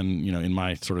has been, you know, in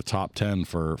my sort of top 10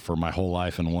 for my whole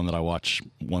life, and one that I watch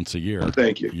once a year.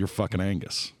 Thank you. You're fucking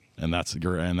Angus. And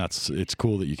it's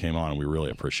cool that you came on, and we really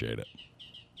appreciate it.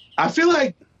 I feel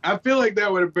like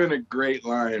that would have been a great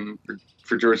line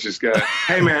for George C. Scott.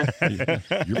 Hey man,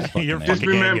 you're just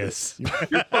remember,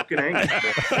 you're fucking Angus.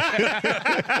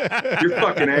 You're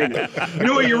fucking Angus. You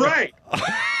know what? You're right.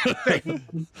 I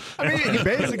mean, he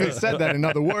basically said that in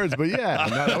other words, but yeah,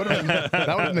 that would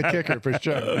have been the kicker for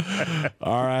sure.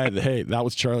 All right. Hey, that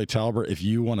was Charlie Talbert. If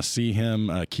you want to see him,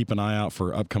 keep an eye out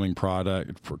for upcoming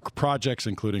projects,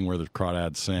 including Where the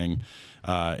Crawdads Sing.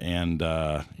 And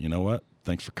you know what?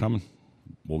 Thanks for coming.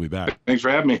 We'll be back. Thanks for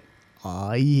having me.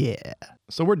 Oh, yeah.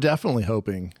 So we're definitely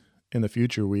hoping in the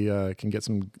future we can get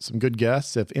some good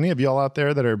guests. If any of y'all out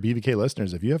there that are BVK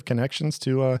listeners, if you have connections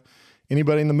to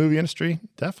anybody in the movie industry,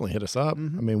 definitely hit us up. I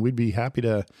mean, we'd be happy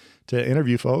to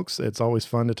interview folks. It's always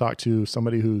fun to talk to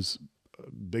somebody who's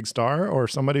a big star or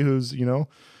somebody who's, you know,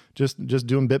 just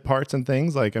doing bit parts and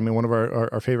things. Like, I mean, one of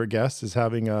our favorite guests is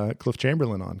having Cliff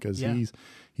Chamberlain on because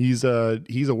he's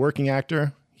a working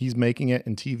actor. He's making it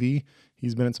in TV.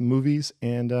 He's been in some movies,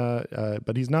 and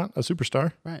but he's not a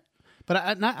superstar. Right. But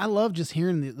I love just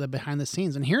hearing the behind the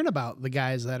scenes and hearing about the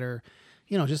guys that are,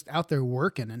 you know, just out there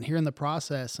working and hearing the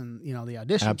process and, you know, the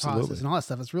audition process and all that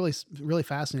stuff. It's really, really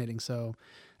fascinating. So,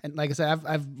 and like I said,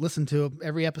 I've listened to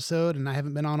every episode, and I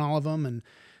haven't been on all of them. And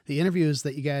the interviews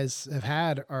that you guys have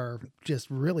had are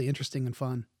just really interesting and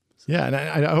fun. So. Yeah, and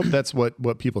I hope that's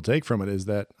what people take from it is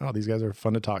that, oh, these guys are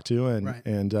fun to talk to, and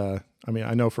I mean,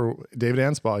 I know for David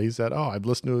Anspaugh, he said, oh, I've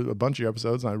listened to a bunch of your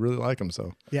eposodes and I really like them.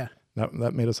 So yeah,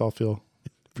 that made us all feel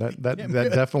that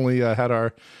definitely had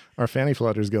our fanny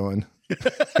flutters going.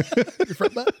 Your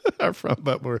front butt? Our front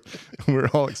butt. We're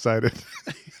all excited.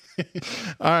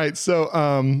 All right, so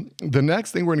the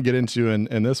next thing we're going to get into,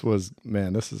 and this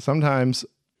is sometimes.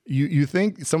 You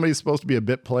think somebody's supposed to be a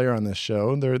bit player on this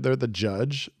show. They're the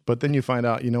judge, but then you find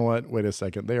out, you know what? Wait a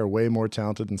second. They are way more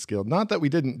talented and skilled. Not that we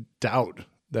didn't doubt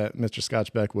that Mr.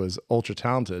 Scotchbeck was ultra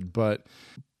talented, but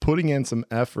putting in some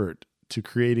effort to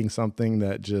creating something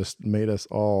that just made us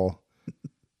all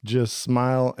just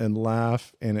smile and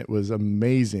laugh, and it was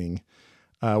amazing,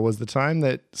 was the time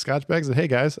that Scotchbeck said, hey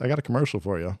guys, I got a commercial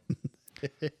for you.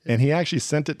 And he actually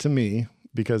sent it to me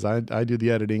because I do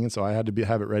the editing, and so I had to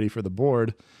have it ready for the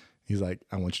board. He's like,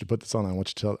 I want you to put this on. I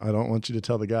don't want you to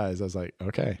tell the guys. I was like,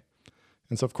 okay.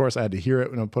 And so of course I had to hear it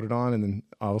when I put it on, and then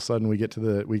all of a sudden we get to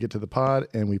the pod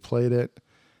and we played it,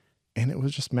 and it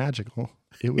was just magical.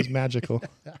 It was magical.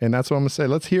 And that's what I'm gonna say.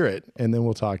 Let's hear it, and then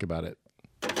we'll talk about it.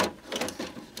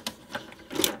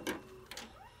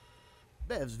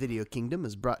 Bev's Video Kingdom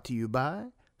is brought to you by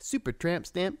Super Tramp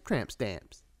Stamp Tramp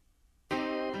Stamps.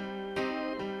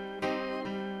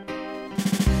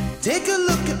 Take a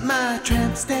look at my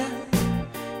tramp stamp.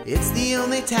 It's the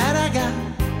only tat I got.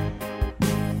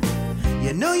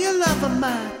 You know you love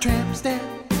my tramp stamp,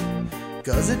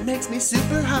 'cause it makes me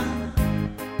super hot.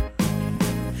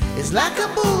 It's like a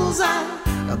bullseye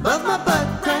above my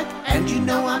butt crack, and you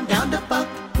know I'm down to fuck.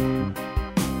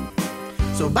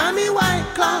 So buy me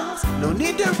White Claws, no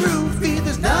need to roofie.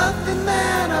 There's nothing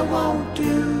that I won't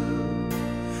do.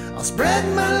 I'll spread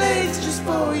my legs just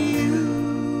for you.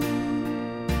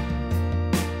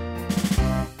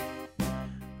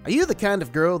 Are you the kind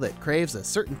of girl that craves a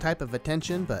certain type of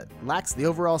attention but lacks the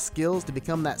overall skills to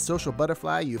become that social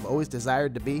butterfly you've always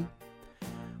desired to be?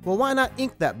 Well, why not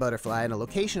ink that butterfly in a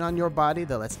location on your body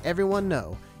that lets everyone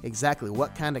know exactly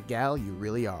what kind of gal you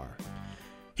really are?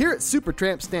 Here at Super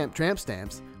Tramp Stamp Tramp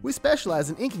Stamps, we specialize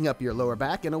in inking up your lower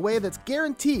back in a way that's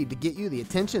guaranteed to get you the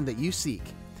attention that you seek,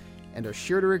 and are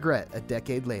sure to regret a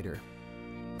decade later.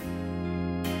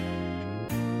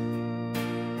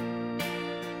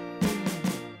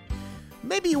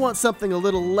 Maybe you want something a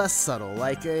little less subtle,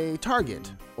 like a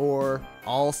Target, or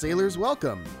All Sailors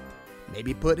Welcome.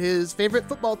 Maybe put his favorite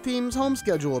football team's home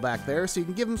schedule back there so you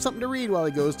can give him something to read while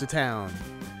he goes to town.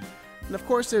 And of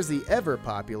course there's the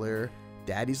ever-popular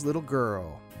Daddy's Little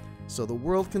Girl, so the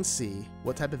world can see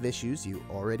what type of issues you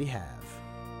already have.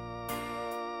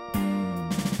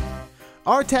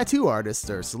 Our tattoo artists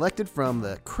are selected from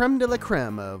the creme de la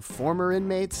creme of former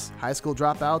inmates, high school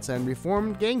dropouts, and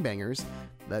reformed gangbangers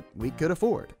that we could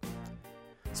afford.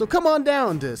 So come on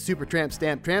down to Super Tramp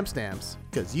Stamp Tramp Stamps,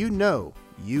 because you know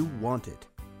you want it.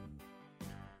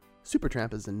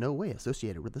 Supertramp is in no way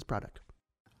associated with this product.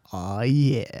 Oh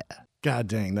yeah. God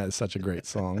dang, that is such a great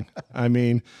song. I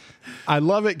mean, I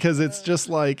love it because it's just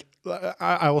like,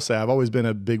 I will say, I've always been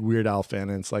a big Weird Al fan,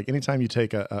 and it's like anytime you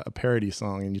take a parody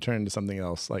song and you turn it into something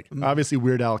else, like obviously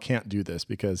Weird Al can't do this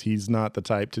because he's not the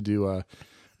type to do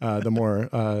the more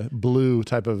blue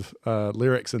type of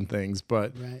lyrics and things.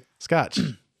 But Right. Scotch,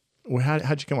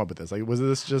 how'd you come up with this? Like, was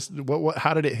this just what?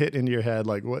 How did it hit into your head?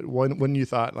 Like, when you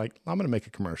thought like I'm going to make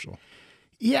a commercial?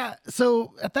 Yeah.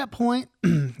 So at that point,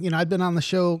 I'd been on the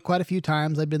show quite a few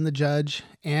times. I'd been the judge,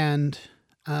 and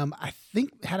I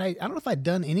think I don't know if I'd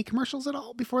done any commercials at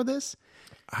all before this.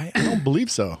 I don't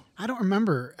believe so. I don't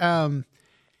remember.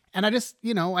 And I just,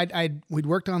 we'd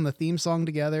worked on the theme song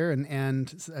together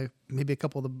and maybe a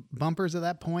couple of the bumpers at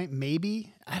that point.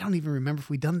 Maybe I don't even remember if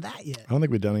we'd done that yet. I don't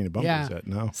think we've done any bumpers yet.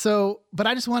 No. So, but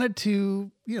I just wanted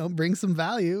to, bring some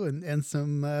value and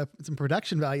some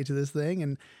production value to this thing.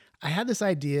 And I had this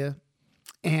idea,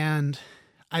 and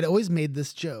I'd always made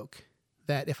this joke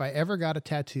that if I ever got a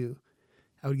tattoo,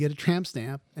 I would get a tramp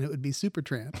stamp, and it would be Super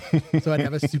Tramp. So I'd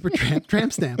have a Super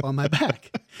Tramp stamp on my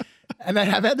back. And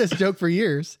I've had this joke for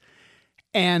years.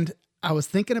 And I was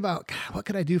thinking about, God, what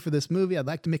could I do for this movie? I'd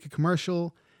like to make a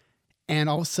commercial. And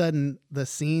all of a sudden, the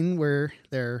scene where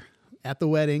they're at the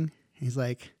wedding, he's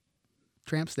like,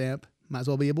 tramp stamp, might as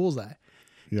well be a bullseye.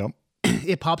 Yep.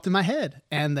 It popped in my head.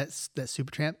 And that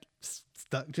Super Tramp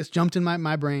just jumped in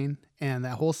my brain. And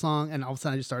that whole song, and all of a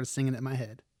sudden I just started singing it in my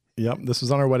head. Yep. This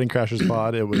was on our Wedding Crashers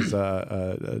pod. It was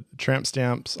tramp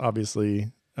stamps,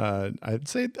 obviously. I'd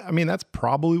say, that's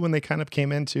probably when they kind of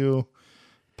came into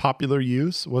popular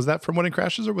use. Was that from Wedding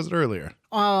Crashers or was it earlier?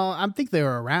 I think they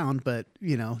were around, but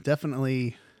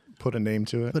definitely put a name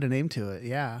to it.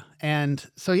 Yeah. And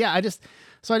so, I just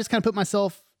kind of put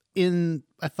myself in,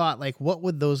 I thought like, what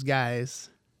would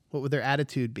their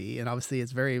attitude be? And obviously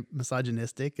it's very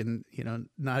misogynistic and,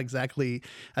 not exactly,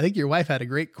 I think your wife had a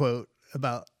great quote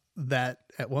about that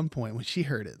at one point when she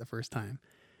heard it the first time.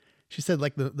 She said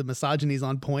like the misogyny's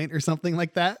on point or something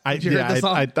like that. I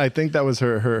think that was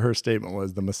her statement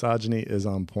was the misogyny is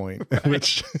on point, right.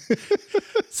 Which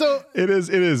so it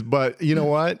is. But you know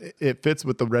what? It fits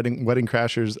with the Wedding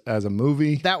Crashers as a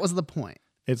movie. That was the point.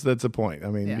 That's the point.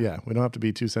 We don't have to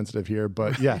be too sensitive here,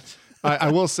 but yeah,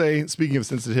 I will say, speaking of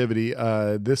sensitivity,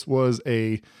 this was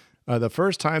the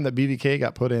first time that BVK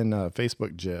got put in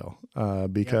Facebook jail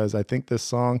because I think this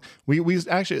song, we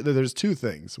actually, there's two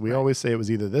things. We always say it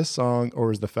was either this song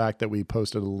or is the fact that we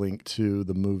posted a link to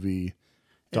the movie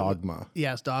Dogma.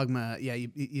 Yes, Dogma. Yeah,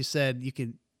 you said you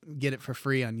could get it for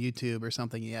free on YouTube or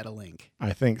something. You had a link.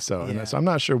 I think so. Yeah. And so I'm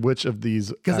not sure which of these.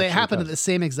 Because they happened at the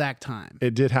same exact time.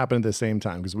 It did happen at the same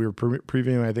time because we were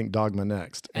previewing, I think, Dogma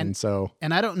next. And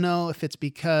I don't know if it's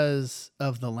because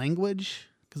of the language.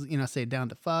 Because, say down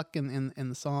to fuck in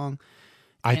the song.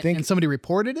 I think. And somebody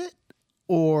reported it?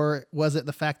 Or was it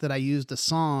the fact that I used a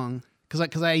song?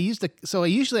 Because I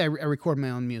usually record my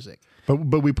own music.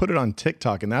 But we put it on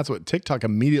TikTok, and that's what TikTok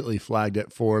immediately flagged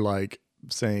it for, like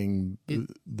saying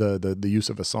the use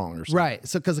of a song or something. Right.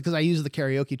 So because I used the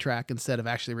karaoke track instead of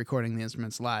actually recording the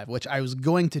instruments live, which I was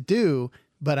going to do,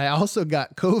 but I also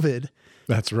got COVID.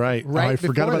 That's right. Right. I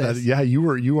forgot about that. Yeah, you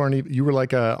were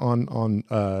like on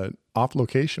off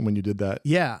location when you did that.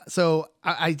 Yeah. So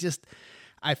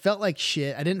I felt like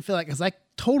shit. I didn't feel like, because I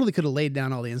totally could have laid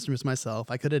down all the instruments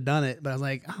myself. I could have done it, but I was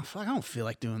like, oh, fuck, I don't feel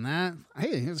like doing that.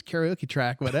 Hey, here's a karaoke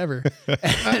track, whatever.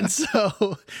 And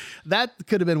so that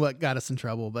could have been what got us in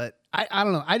trouble. But I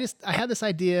don't know. I had this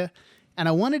idea and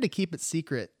I wanted to keep it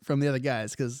secret from the other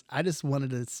guys because I just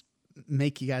wanted to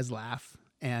make you guys laugh.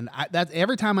 And that's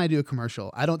every time I do a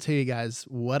commercial, I don't tell you guys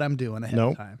what I'm doing ahead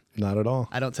of time. Not at all.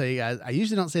 I don't tell you guys. I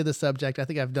usually don't say the subject. I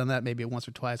think I've done that maybe once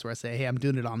or twice where I say, hey, I'm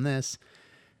doing it on this.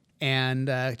 And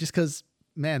just because,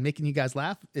 man, making you guys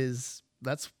laugh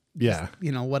that's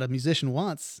what a musician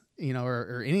wants,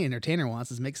 or any entertainer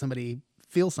wants is make somebody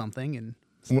feel something. And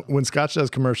so. When Scotch does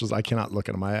commercials, I cannot look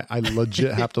at them. I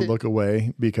legit have to look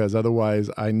away because otherwise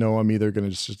I know I'm either going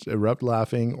to just erupt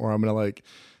laughing or I'm going to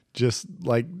just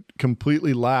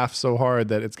completely laugh so hard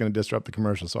that it's going to disrupt the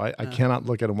commercial. So I cannot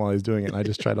look at him while he's doing it. And I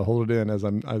just try to hold it in as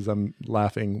I'm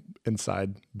laughing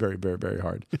inside very, very, very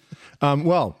hard.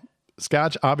 Well,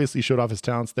 Scotch obviously showed off his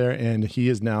talents there, and he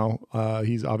is now,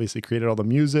 he's obviously created all the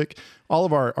music, all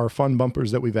of our fun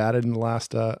bumpers that we've added in the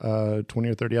last 20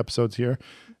 or 30 episodes here.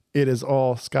 It is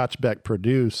all Scotch Beck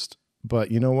produced,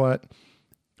 but you know what?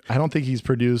 I don't think he's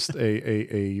produced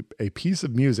a piece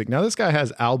of music. Now, this guy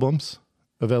has albums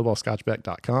available at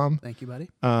scotchbeck.com. Thank you, buddy.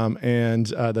 And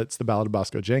that's The Ballad of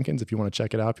Bosco Jenkins. If you want to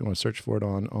check it out, if you want to search for it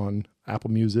on Apple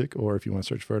Music, or if you want to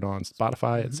search for it on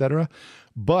Spotify, etc.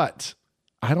 But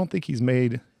I don't think he's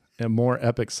made a more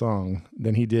epic song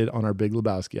than he did on our Big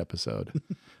Lebowski episode.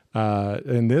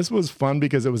 And this was fun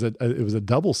because it was a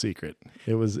double secret.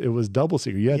 It was double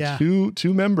secret. You had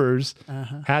two members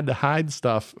had to hide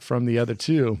stuff from the other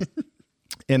two.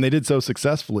 And they did so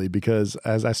successfully because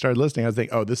as I started listening, I was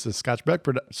thinking, oh, this is Scotch Beck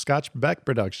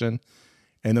production.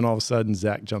 And then all of a sudden,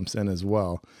 Zach jumps in as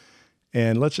well.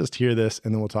 And let's just hear this,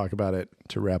 and then we'll talk about it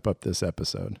to wrap up this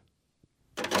episode.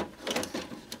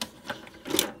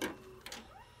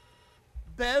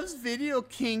 Bev's Video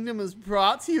Kingdom is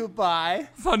brought to you by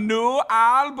the new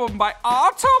album by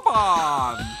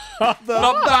Autobahn,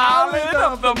 the Ballad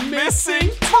of the Missing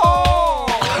Toe.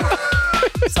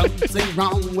 Something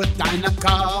wrong with Dinah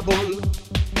Kabul.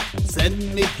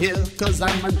 Send me here cause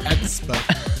I'm an expert.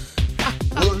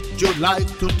 Would you like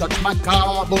to touch my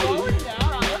Kabul?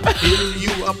 Fill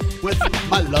you up with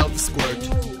my love squirt.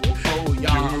 Oh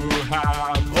yeah. You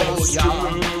have oh, the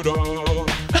studio.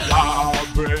 I'll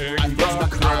bring the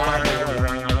crane.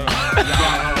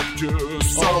 You're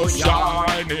so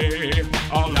shiny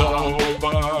all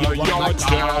over your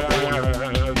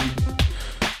chin.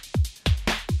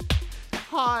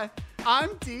 Hi,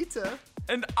 I'm Dieter.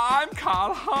 And I'm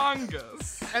Karl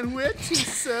Hungus. And we're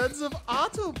two-thirds of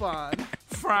Autobahn.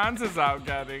 Franz is out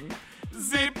getting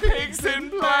the pigs in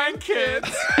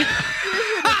blankets. We're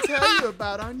here to tell you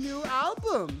about our new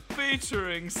album.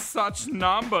 Featuring such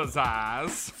numbers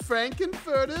as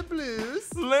Frankenfurter Blues,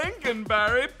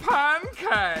 Lincolnberry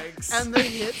Pancakes, and the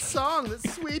hit song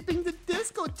that's sweeping the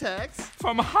discotheques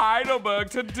from Heidelberg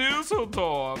to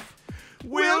Dusseldorf.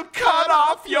 We'll cut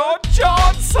off your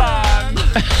Johnson.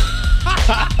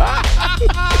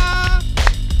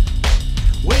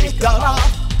 We cut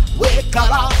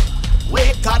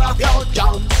off your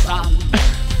Johnson.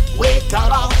 We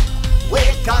cut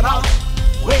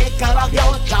off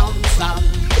your Johnson.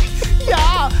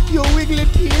 Yeah, your wiggly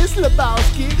peas,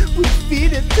 Lebowski. We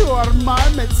feed it to our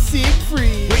marmot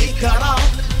Siegfried. We cut off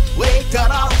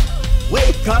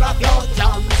your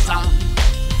Johnson.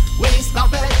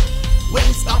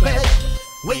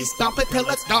 We stop it till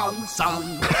it's gone,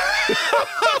 son.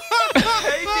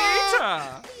 Hey,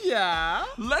 Dieter. Yeah?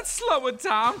 Let's slow it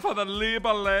down for the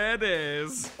Lieber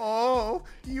ladies. Oh,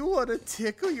 you want to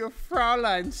tickle your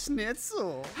Fräulein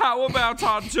Schnitzel. How about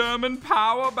our German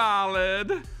power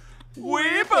ballad?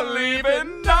 We believe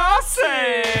in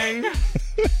nothing.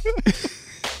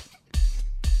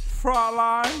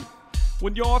 Fräulein,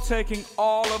 when you're taking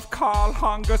all of Karl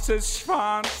Hungus's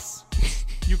schwanz,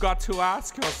 you got to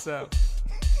ask yourself,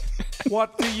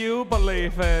 what do you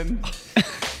believe in?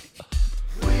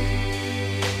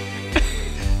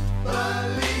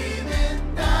 Believe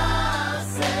in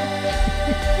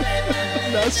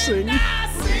nothing.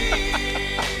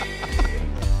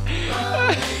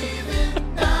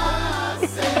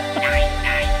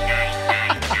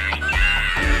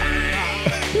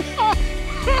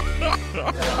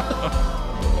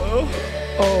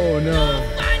 Oh no.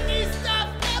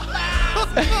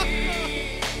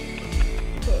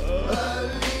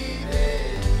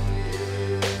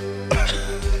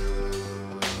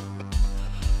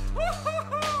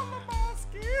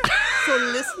 So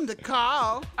listen to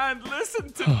Karl. And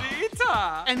listen to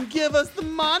Dieter. And give us the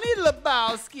money,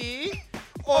 Lebowski.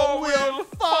 Or we'll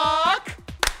fuck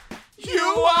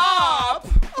you up.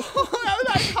 Oh,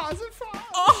 that wasn't fun.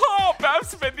 Oh,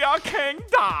 Bev's Video Kingdom.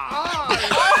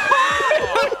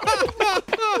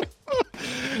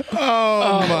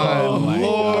 Oh my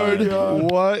Lord.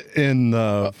 What in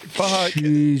the fuck?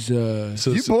 Jesus.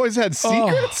 You boys had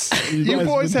secrets? You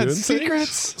boys had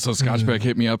secrets? So Scotch Beck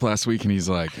hit me up last week and he's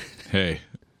like, hey,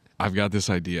 I've got this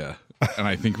idea and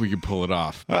I think we can pull it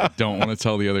off. But I don't want to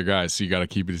tell the other guys, so you got to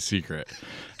keep it a secret.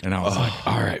 And I was like,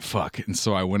 all right, fuck. And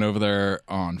so I went over there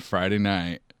on Friday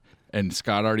night and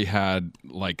Scott already had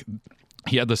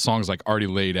he had the songs already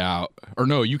laid out. Or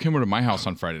no, you came over to my house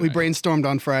on Friday night. We brainstormed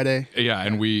on Friday. Yeah,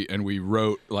 and we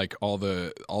wrote all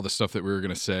the stuff that we were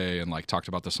gonna say and talked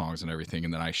about the songs and everything.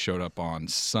 And then I showed up on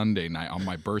Sunday night on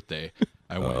my birthday.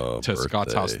 I went to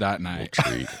Scott's house that night.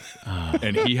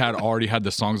 And he had already had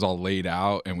the songs all laid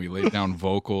out, and we laid down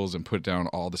vocals and put down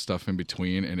all the stuff in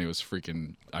between, and it was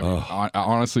freaking. I mean,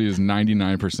 honestly, it was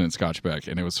 99% Scotch Beck,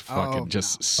 and it was fucking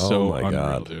just so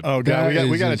unreal, dude. Oh god,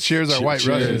 we got to cheers our White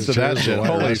Russians to that shit.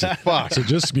 Holy fuck! So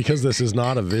just because this is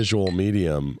not a visual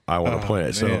medium, I want to point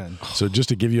it. So just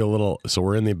to give you a little, so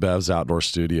we're in the Bev's outdoor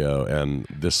studio, and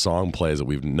this song plays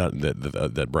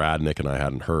that Brad, Nick, and I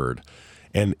hadn't heard.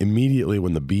 And immediately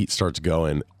when the beat starts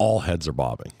going, all heads are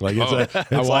bobbing. I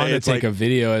wanted to take a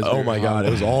video. Oh my god!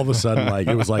 It was all of a sudden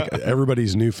it was like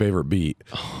everybody's new favorite beat,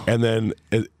 and then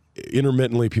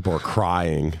intermittently people are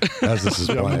crying as this is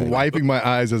playing. I'm wiping my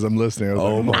eyes as I'm listening.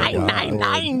 Oh my God.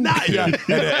 Nine.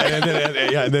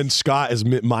 And then Scott is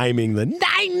miming the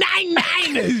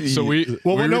 999. So we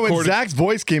when recorded. Zach's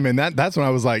voice came in, that's when I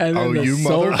was like, oh, you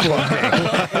motherfucker.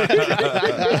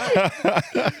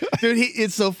 Dude,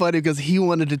 it's so funny because he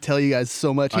wanted to tell you guys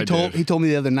so much. He told me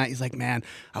the other night, he's like, man,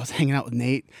 I was hanging out with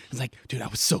Nate. He's like, dude, I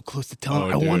was so close to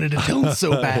telling him. I wanted to tell him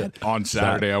so bad. On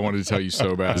Saturday, I wanted to tell you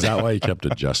so bad. Is that why you kept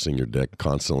adjusting your dick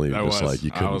constantly? Just like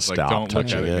you couldn't stop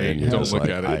touching it. Nate, don't look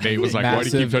at it. Nate was like, why do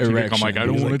you keep touching your dick? I'm like, I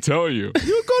don't want to tell you.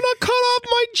 You're gonna cut off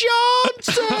my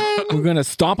Johnson. We're gonna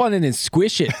stomp on it and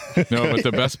squish it. No, but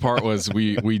the best part was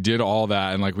we did all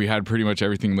that, and like we had pretty much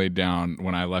everything laid down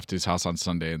when I left his house on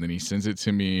Sunday, and then he sends it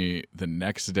to me the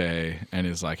next day and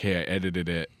is like, hey, I edited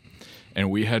it.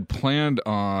 And we had planned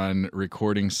on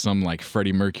recording some like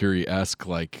Freddie Mercury-esque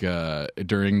like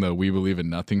during the We Believe in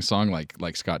Nothing song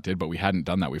like Scott did, but we hadn't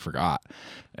done that. We forgot.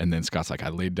 And then Scott's like, I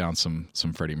laid down some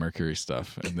Freddie Mercury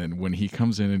stuff. And then when he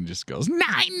comes in and just goes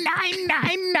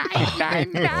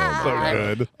 99999,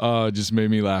 so good. Just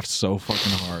made me laugh so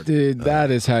fucking hard. Dude,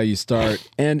 that is how you start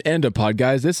and end a pod,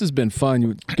 guys. This has been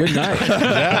fun. Good night.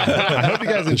 Yeah, I hope you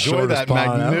guys enjoy that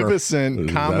pod magnificent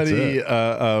ever. comedy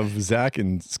of Zach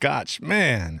and Scotch.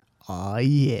 Man, oh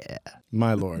yeah,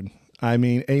 my lord! I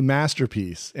mean, a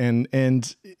masterpiece. And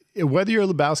whether you're a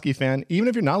Lebowski fan, even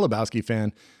if you're not a Lebowski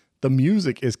fan, the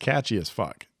music is catchy as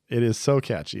fuck. It is so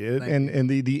catchy.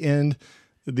 And the end,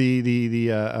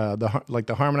 the like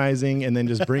the harmonizing, and then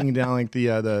just bringing down like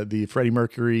the Freddie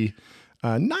Mercury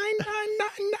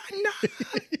 99999.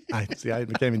 I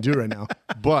can't even do it right now.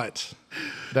 But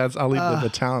I'll leave the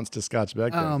talents to Scotch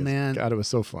Beck. Oh man, God, it was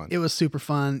so fun. It was super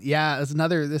fun. Yeah, it's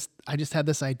I just had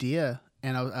this idea,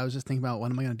 and I was just thinking about what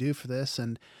am I going to do for this,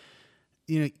 and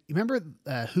you remember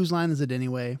Whose Line Is It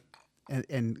Anyway?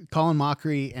 And Colin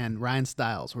Mockery and Ryan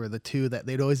Stiles were the two that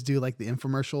they'd always do like the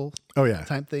infomercial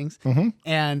type things. Mm-hmm.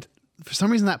 And for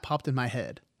some reason that popped in my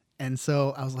head. And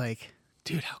so I was like,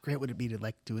 dude, how great would it be to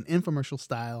like do an infomercial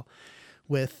style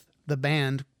with the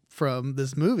band from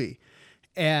this movie?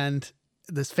 And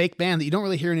this fake band that you don't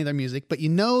really hear any of their music, but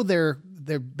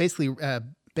they're basically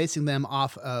basing them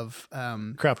off of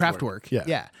Kraftwerk.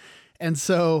 Yeah. And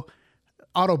so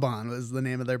Autobahn was the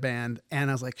name of their band. And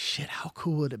I was like, shit, how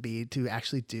cool would it be to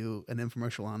actually do an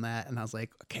infomercial on that? And I was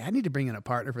like, okay, I need to bring in a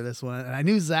partner for this one. And I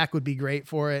knew Zach would be great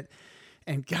for it.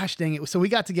 And gosh dang it. So we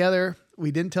got together.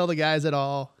 We didn't tell the guys at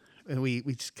all. And we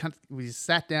just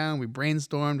sat down, we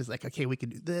brainstormed. It's like, okay, we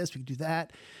could do this, we could do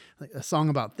that, like a song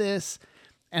about this.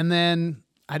 And then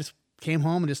I just came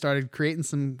home and just started creating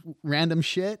some random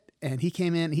shit. And he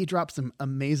came in, he dropped some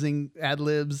amazing ad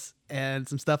libs and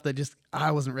some stuff that just I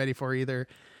wasn't ready for either.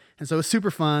 And so it was super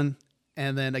fun.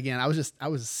 And then again, I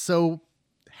was so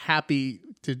happy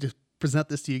to just present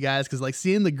this to you guys because like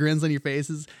seeing the grins on your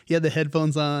faces, you had the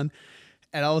headphones on,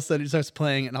 and all of a sudden it starts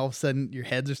playing, and all of a sudden your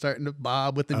heads are starting to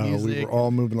bob with the music. We were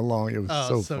all moving along. It was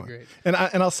so fun. Great. And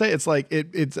I'll say it's like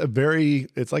it's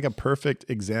like a perfect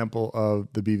example of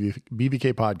the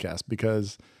BBK podcast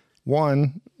because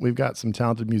one, we've got some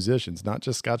talented musicians, not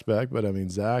just Scotch Beck, but I mean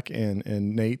Zach and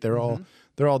Nate. They're all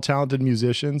talented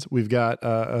musicians. We've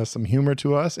got some humor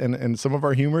to us, and some of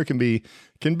our humor can be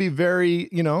very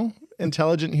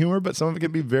intelligent humor, but some of it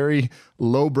can be very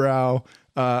lowbrow.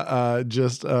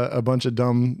 Just a bunch of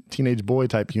dumb teenage boy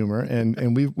type humor,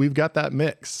 and we've got that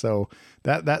mix. So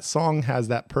that song has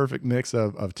that perfect mix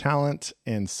of talent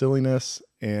and silliness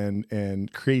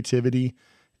and creativity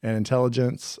and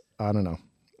intelligence. I don't know.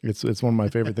 It's one of my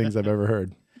favorite things I've ever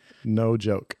heard. No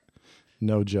joke.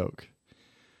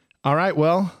 All right,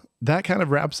 well, that kind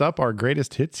of wraps up our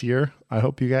greatest hits here. I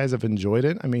hope you guys have enjoyed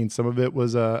it. I mean, some of it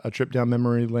was a trip down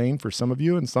memory lane for some of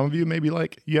you, and some of you maybe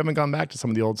like you haven't gone back to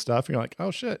some of the old stuff. And you're like, oh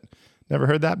shit, never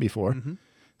heard that before. Mm-hmm.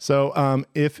 So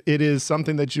if it is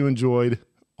something that you enjoyed,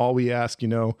 all we ask,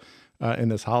 in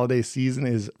this holiday season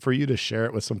is for you to share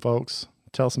it with some folks,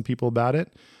 tell some people about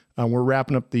it. We're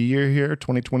wrapping up the year here,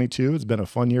 2022. It's been a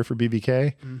fun year for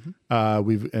BBK. Mm-hmm.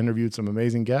 We've interviewed some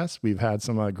amazing guests. We've had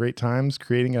some great times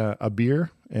creating a beer,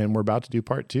 and we're about to do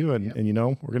part 2. And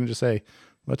we're going to just say,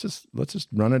 let's just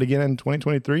run it again in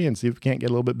 2023 and see if we can't get a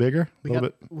little bit bigger.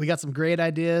 We got some great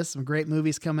ideas, some great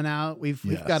movies coming out. We've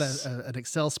got an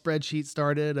Excel spreadsheet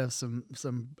started of some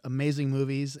amazing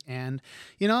movies. And,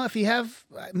 if you have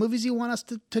movies you want us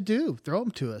to do, throw them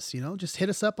to us, just hit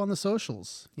us up on the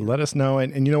socials. Let us know.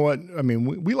 And you know what? I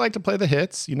mean, we like to play the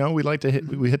hits, we like to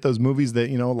we hit those movies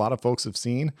that, a lot of folks have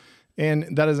seen.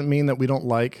 And that doesn't mean that we don't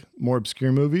like more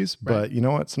obscure movies, but you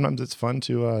know what? Sometimes it's fun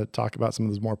to talk about some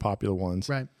of those more popular ones.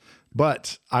 Right.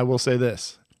 But I will say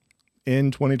this,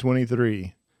 in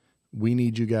 2023, we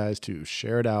need you guys to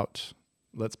share it out.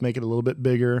 Let's make it a little bit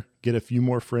bigger, get a few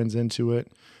more friends into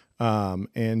it.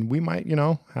 And we might,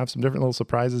 have some different little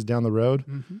surprises down the road.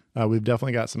 Mm-hmm. We've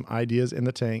definitely got some ideas in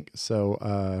the tank.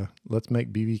 So let's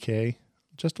make BVK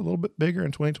just a little bit bigger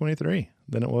in 2023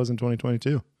 than it was in 2022.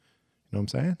 You know what I'm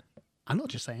saying? I know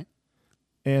what you're saying.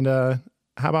 And how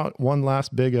about one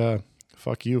last big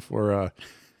fuck you for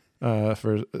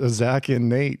Zach and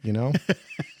Nate,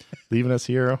 leaving us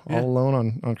here all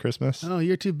alone on Christmas. Oh,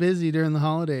 you're too busy during the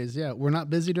holidays. Yeah, we're not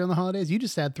busy during the holidays. You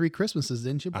just had 3 Christmases,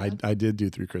 didn't you, Brad? I did do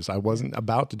 3 Christmas. I wasn't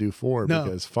about to do 4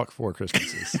 because fuck 4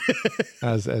 Christmases,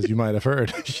 as you might have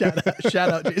heard. Shout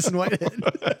out Jason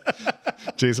Whitehead.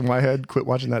 Jason Whitehead, quit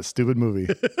watching that stupid movie.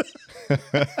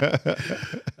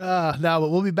 No, but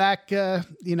we'll be back.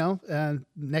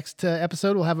 Next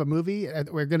episode we'll have a movie.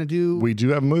 We're gonna do. We do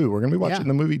have a movie. We're gonna be watching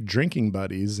the movie Drinking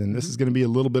Buddies, and this is gonna be a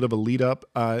little bit of a lead up.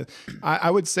 I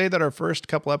would say that our first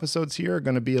couple episodes here are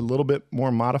going to be a little bit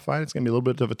more modified. It's going to be a little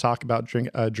bit of a talk about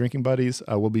Drinking Buddies.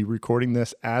 We'll be recording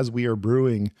this as we are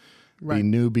brewing the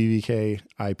new BVK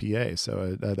IPA.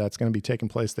 So that's going to be taking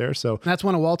place there. So that's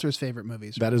one of Walter's favorite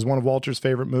movies. Right? That is one of Walter's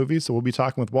favorite movies. So we'll be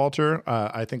talking with Walter.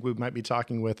 I think we might be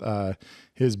talking with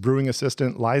his brewing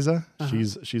assistant, Liza.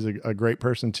 She's a great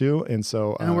person too. And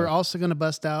so and we're also going to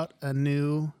bust out a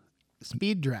new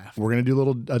speed draft. We're going to do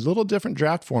a little different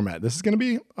draft format. This is going to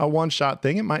be a one-shot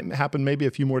thing. It might happen maybe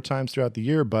a few more times throughout the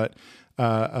year, but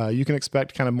you can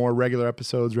expect kind of more regular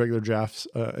episodes, regular drafts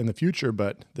in the future.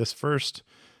 But this first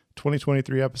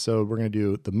 2023 episode, we're going to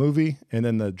do the movie, and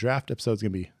then the draft episode is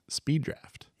going to be speed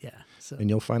draft. Yeah. So. And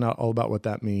you'll find out all about what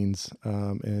that means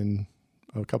in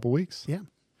a couple weeks. Yeah.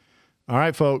 All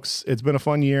right, folks. It's been a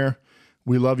fun year.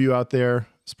 We love you out there.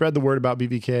 Spread the word about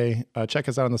BVK. Check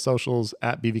us out on the socials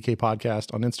at BVK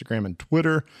Podcast on Instagram and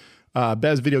Twitter.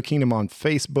 Bez Video Kingdom on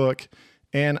Facebook.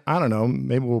 And I don't know,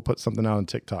 maybe we'll put something out on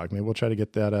TikTok. Maybe we'll try to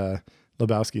get that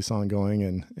Lebowski song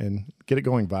going and get it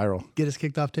going viral. Get us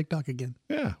kicked off TikTok again.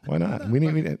 Yeah, why not? We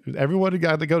need everyone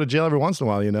got to go to jail every once in a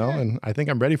while, and I think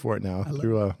I'm ready for it now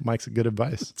through Mike's good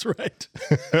advice. That's right.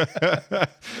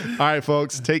 All right,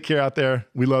 folks, take care out there.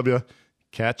 We love you.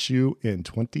 Catch you in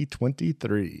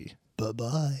 2023.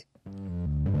 Bye-bye.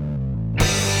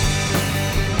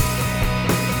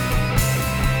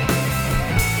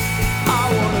 I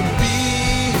wanna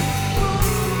be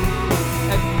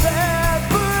at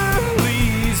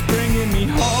Beverly's, bringing me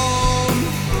home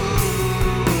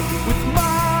with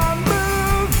my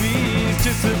movies.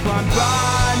 Just a blind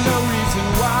by, no reason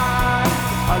why.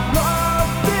 I love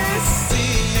this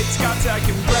scene. It's got Zach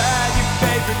and Brad, your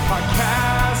favorite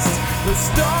podcast. The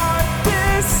start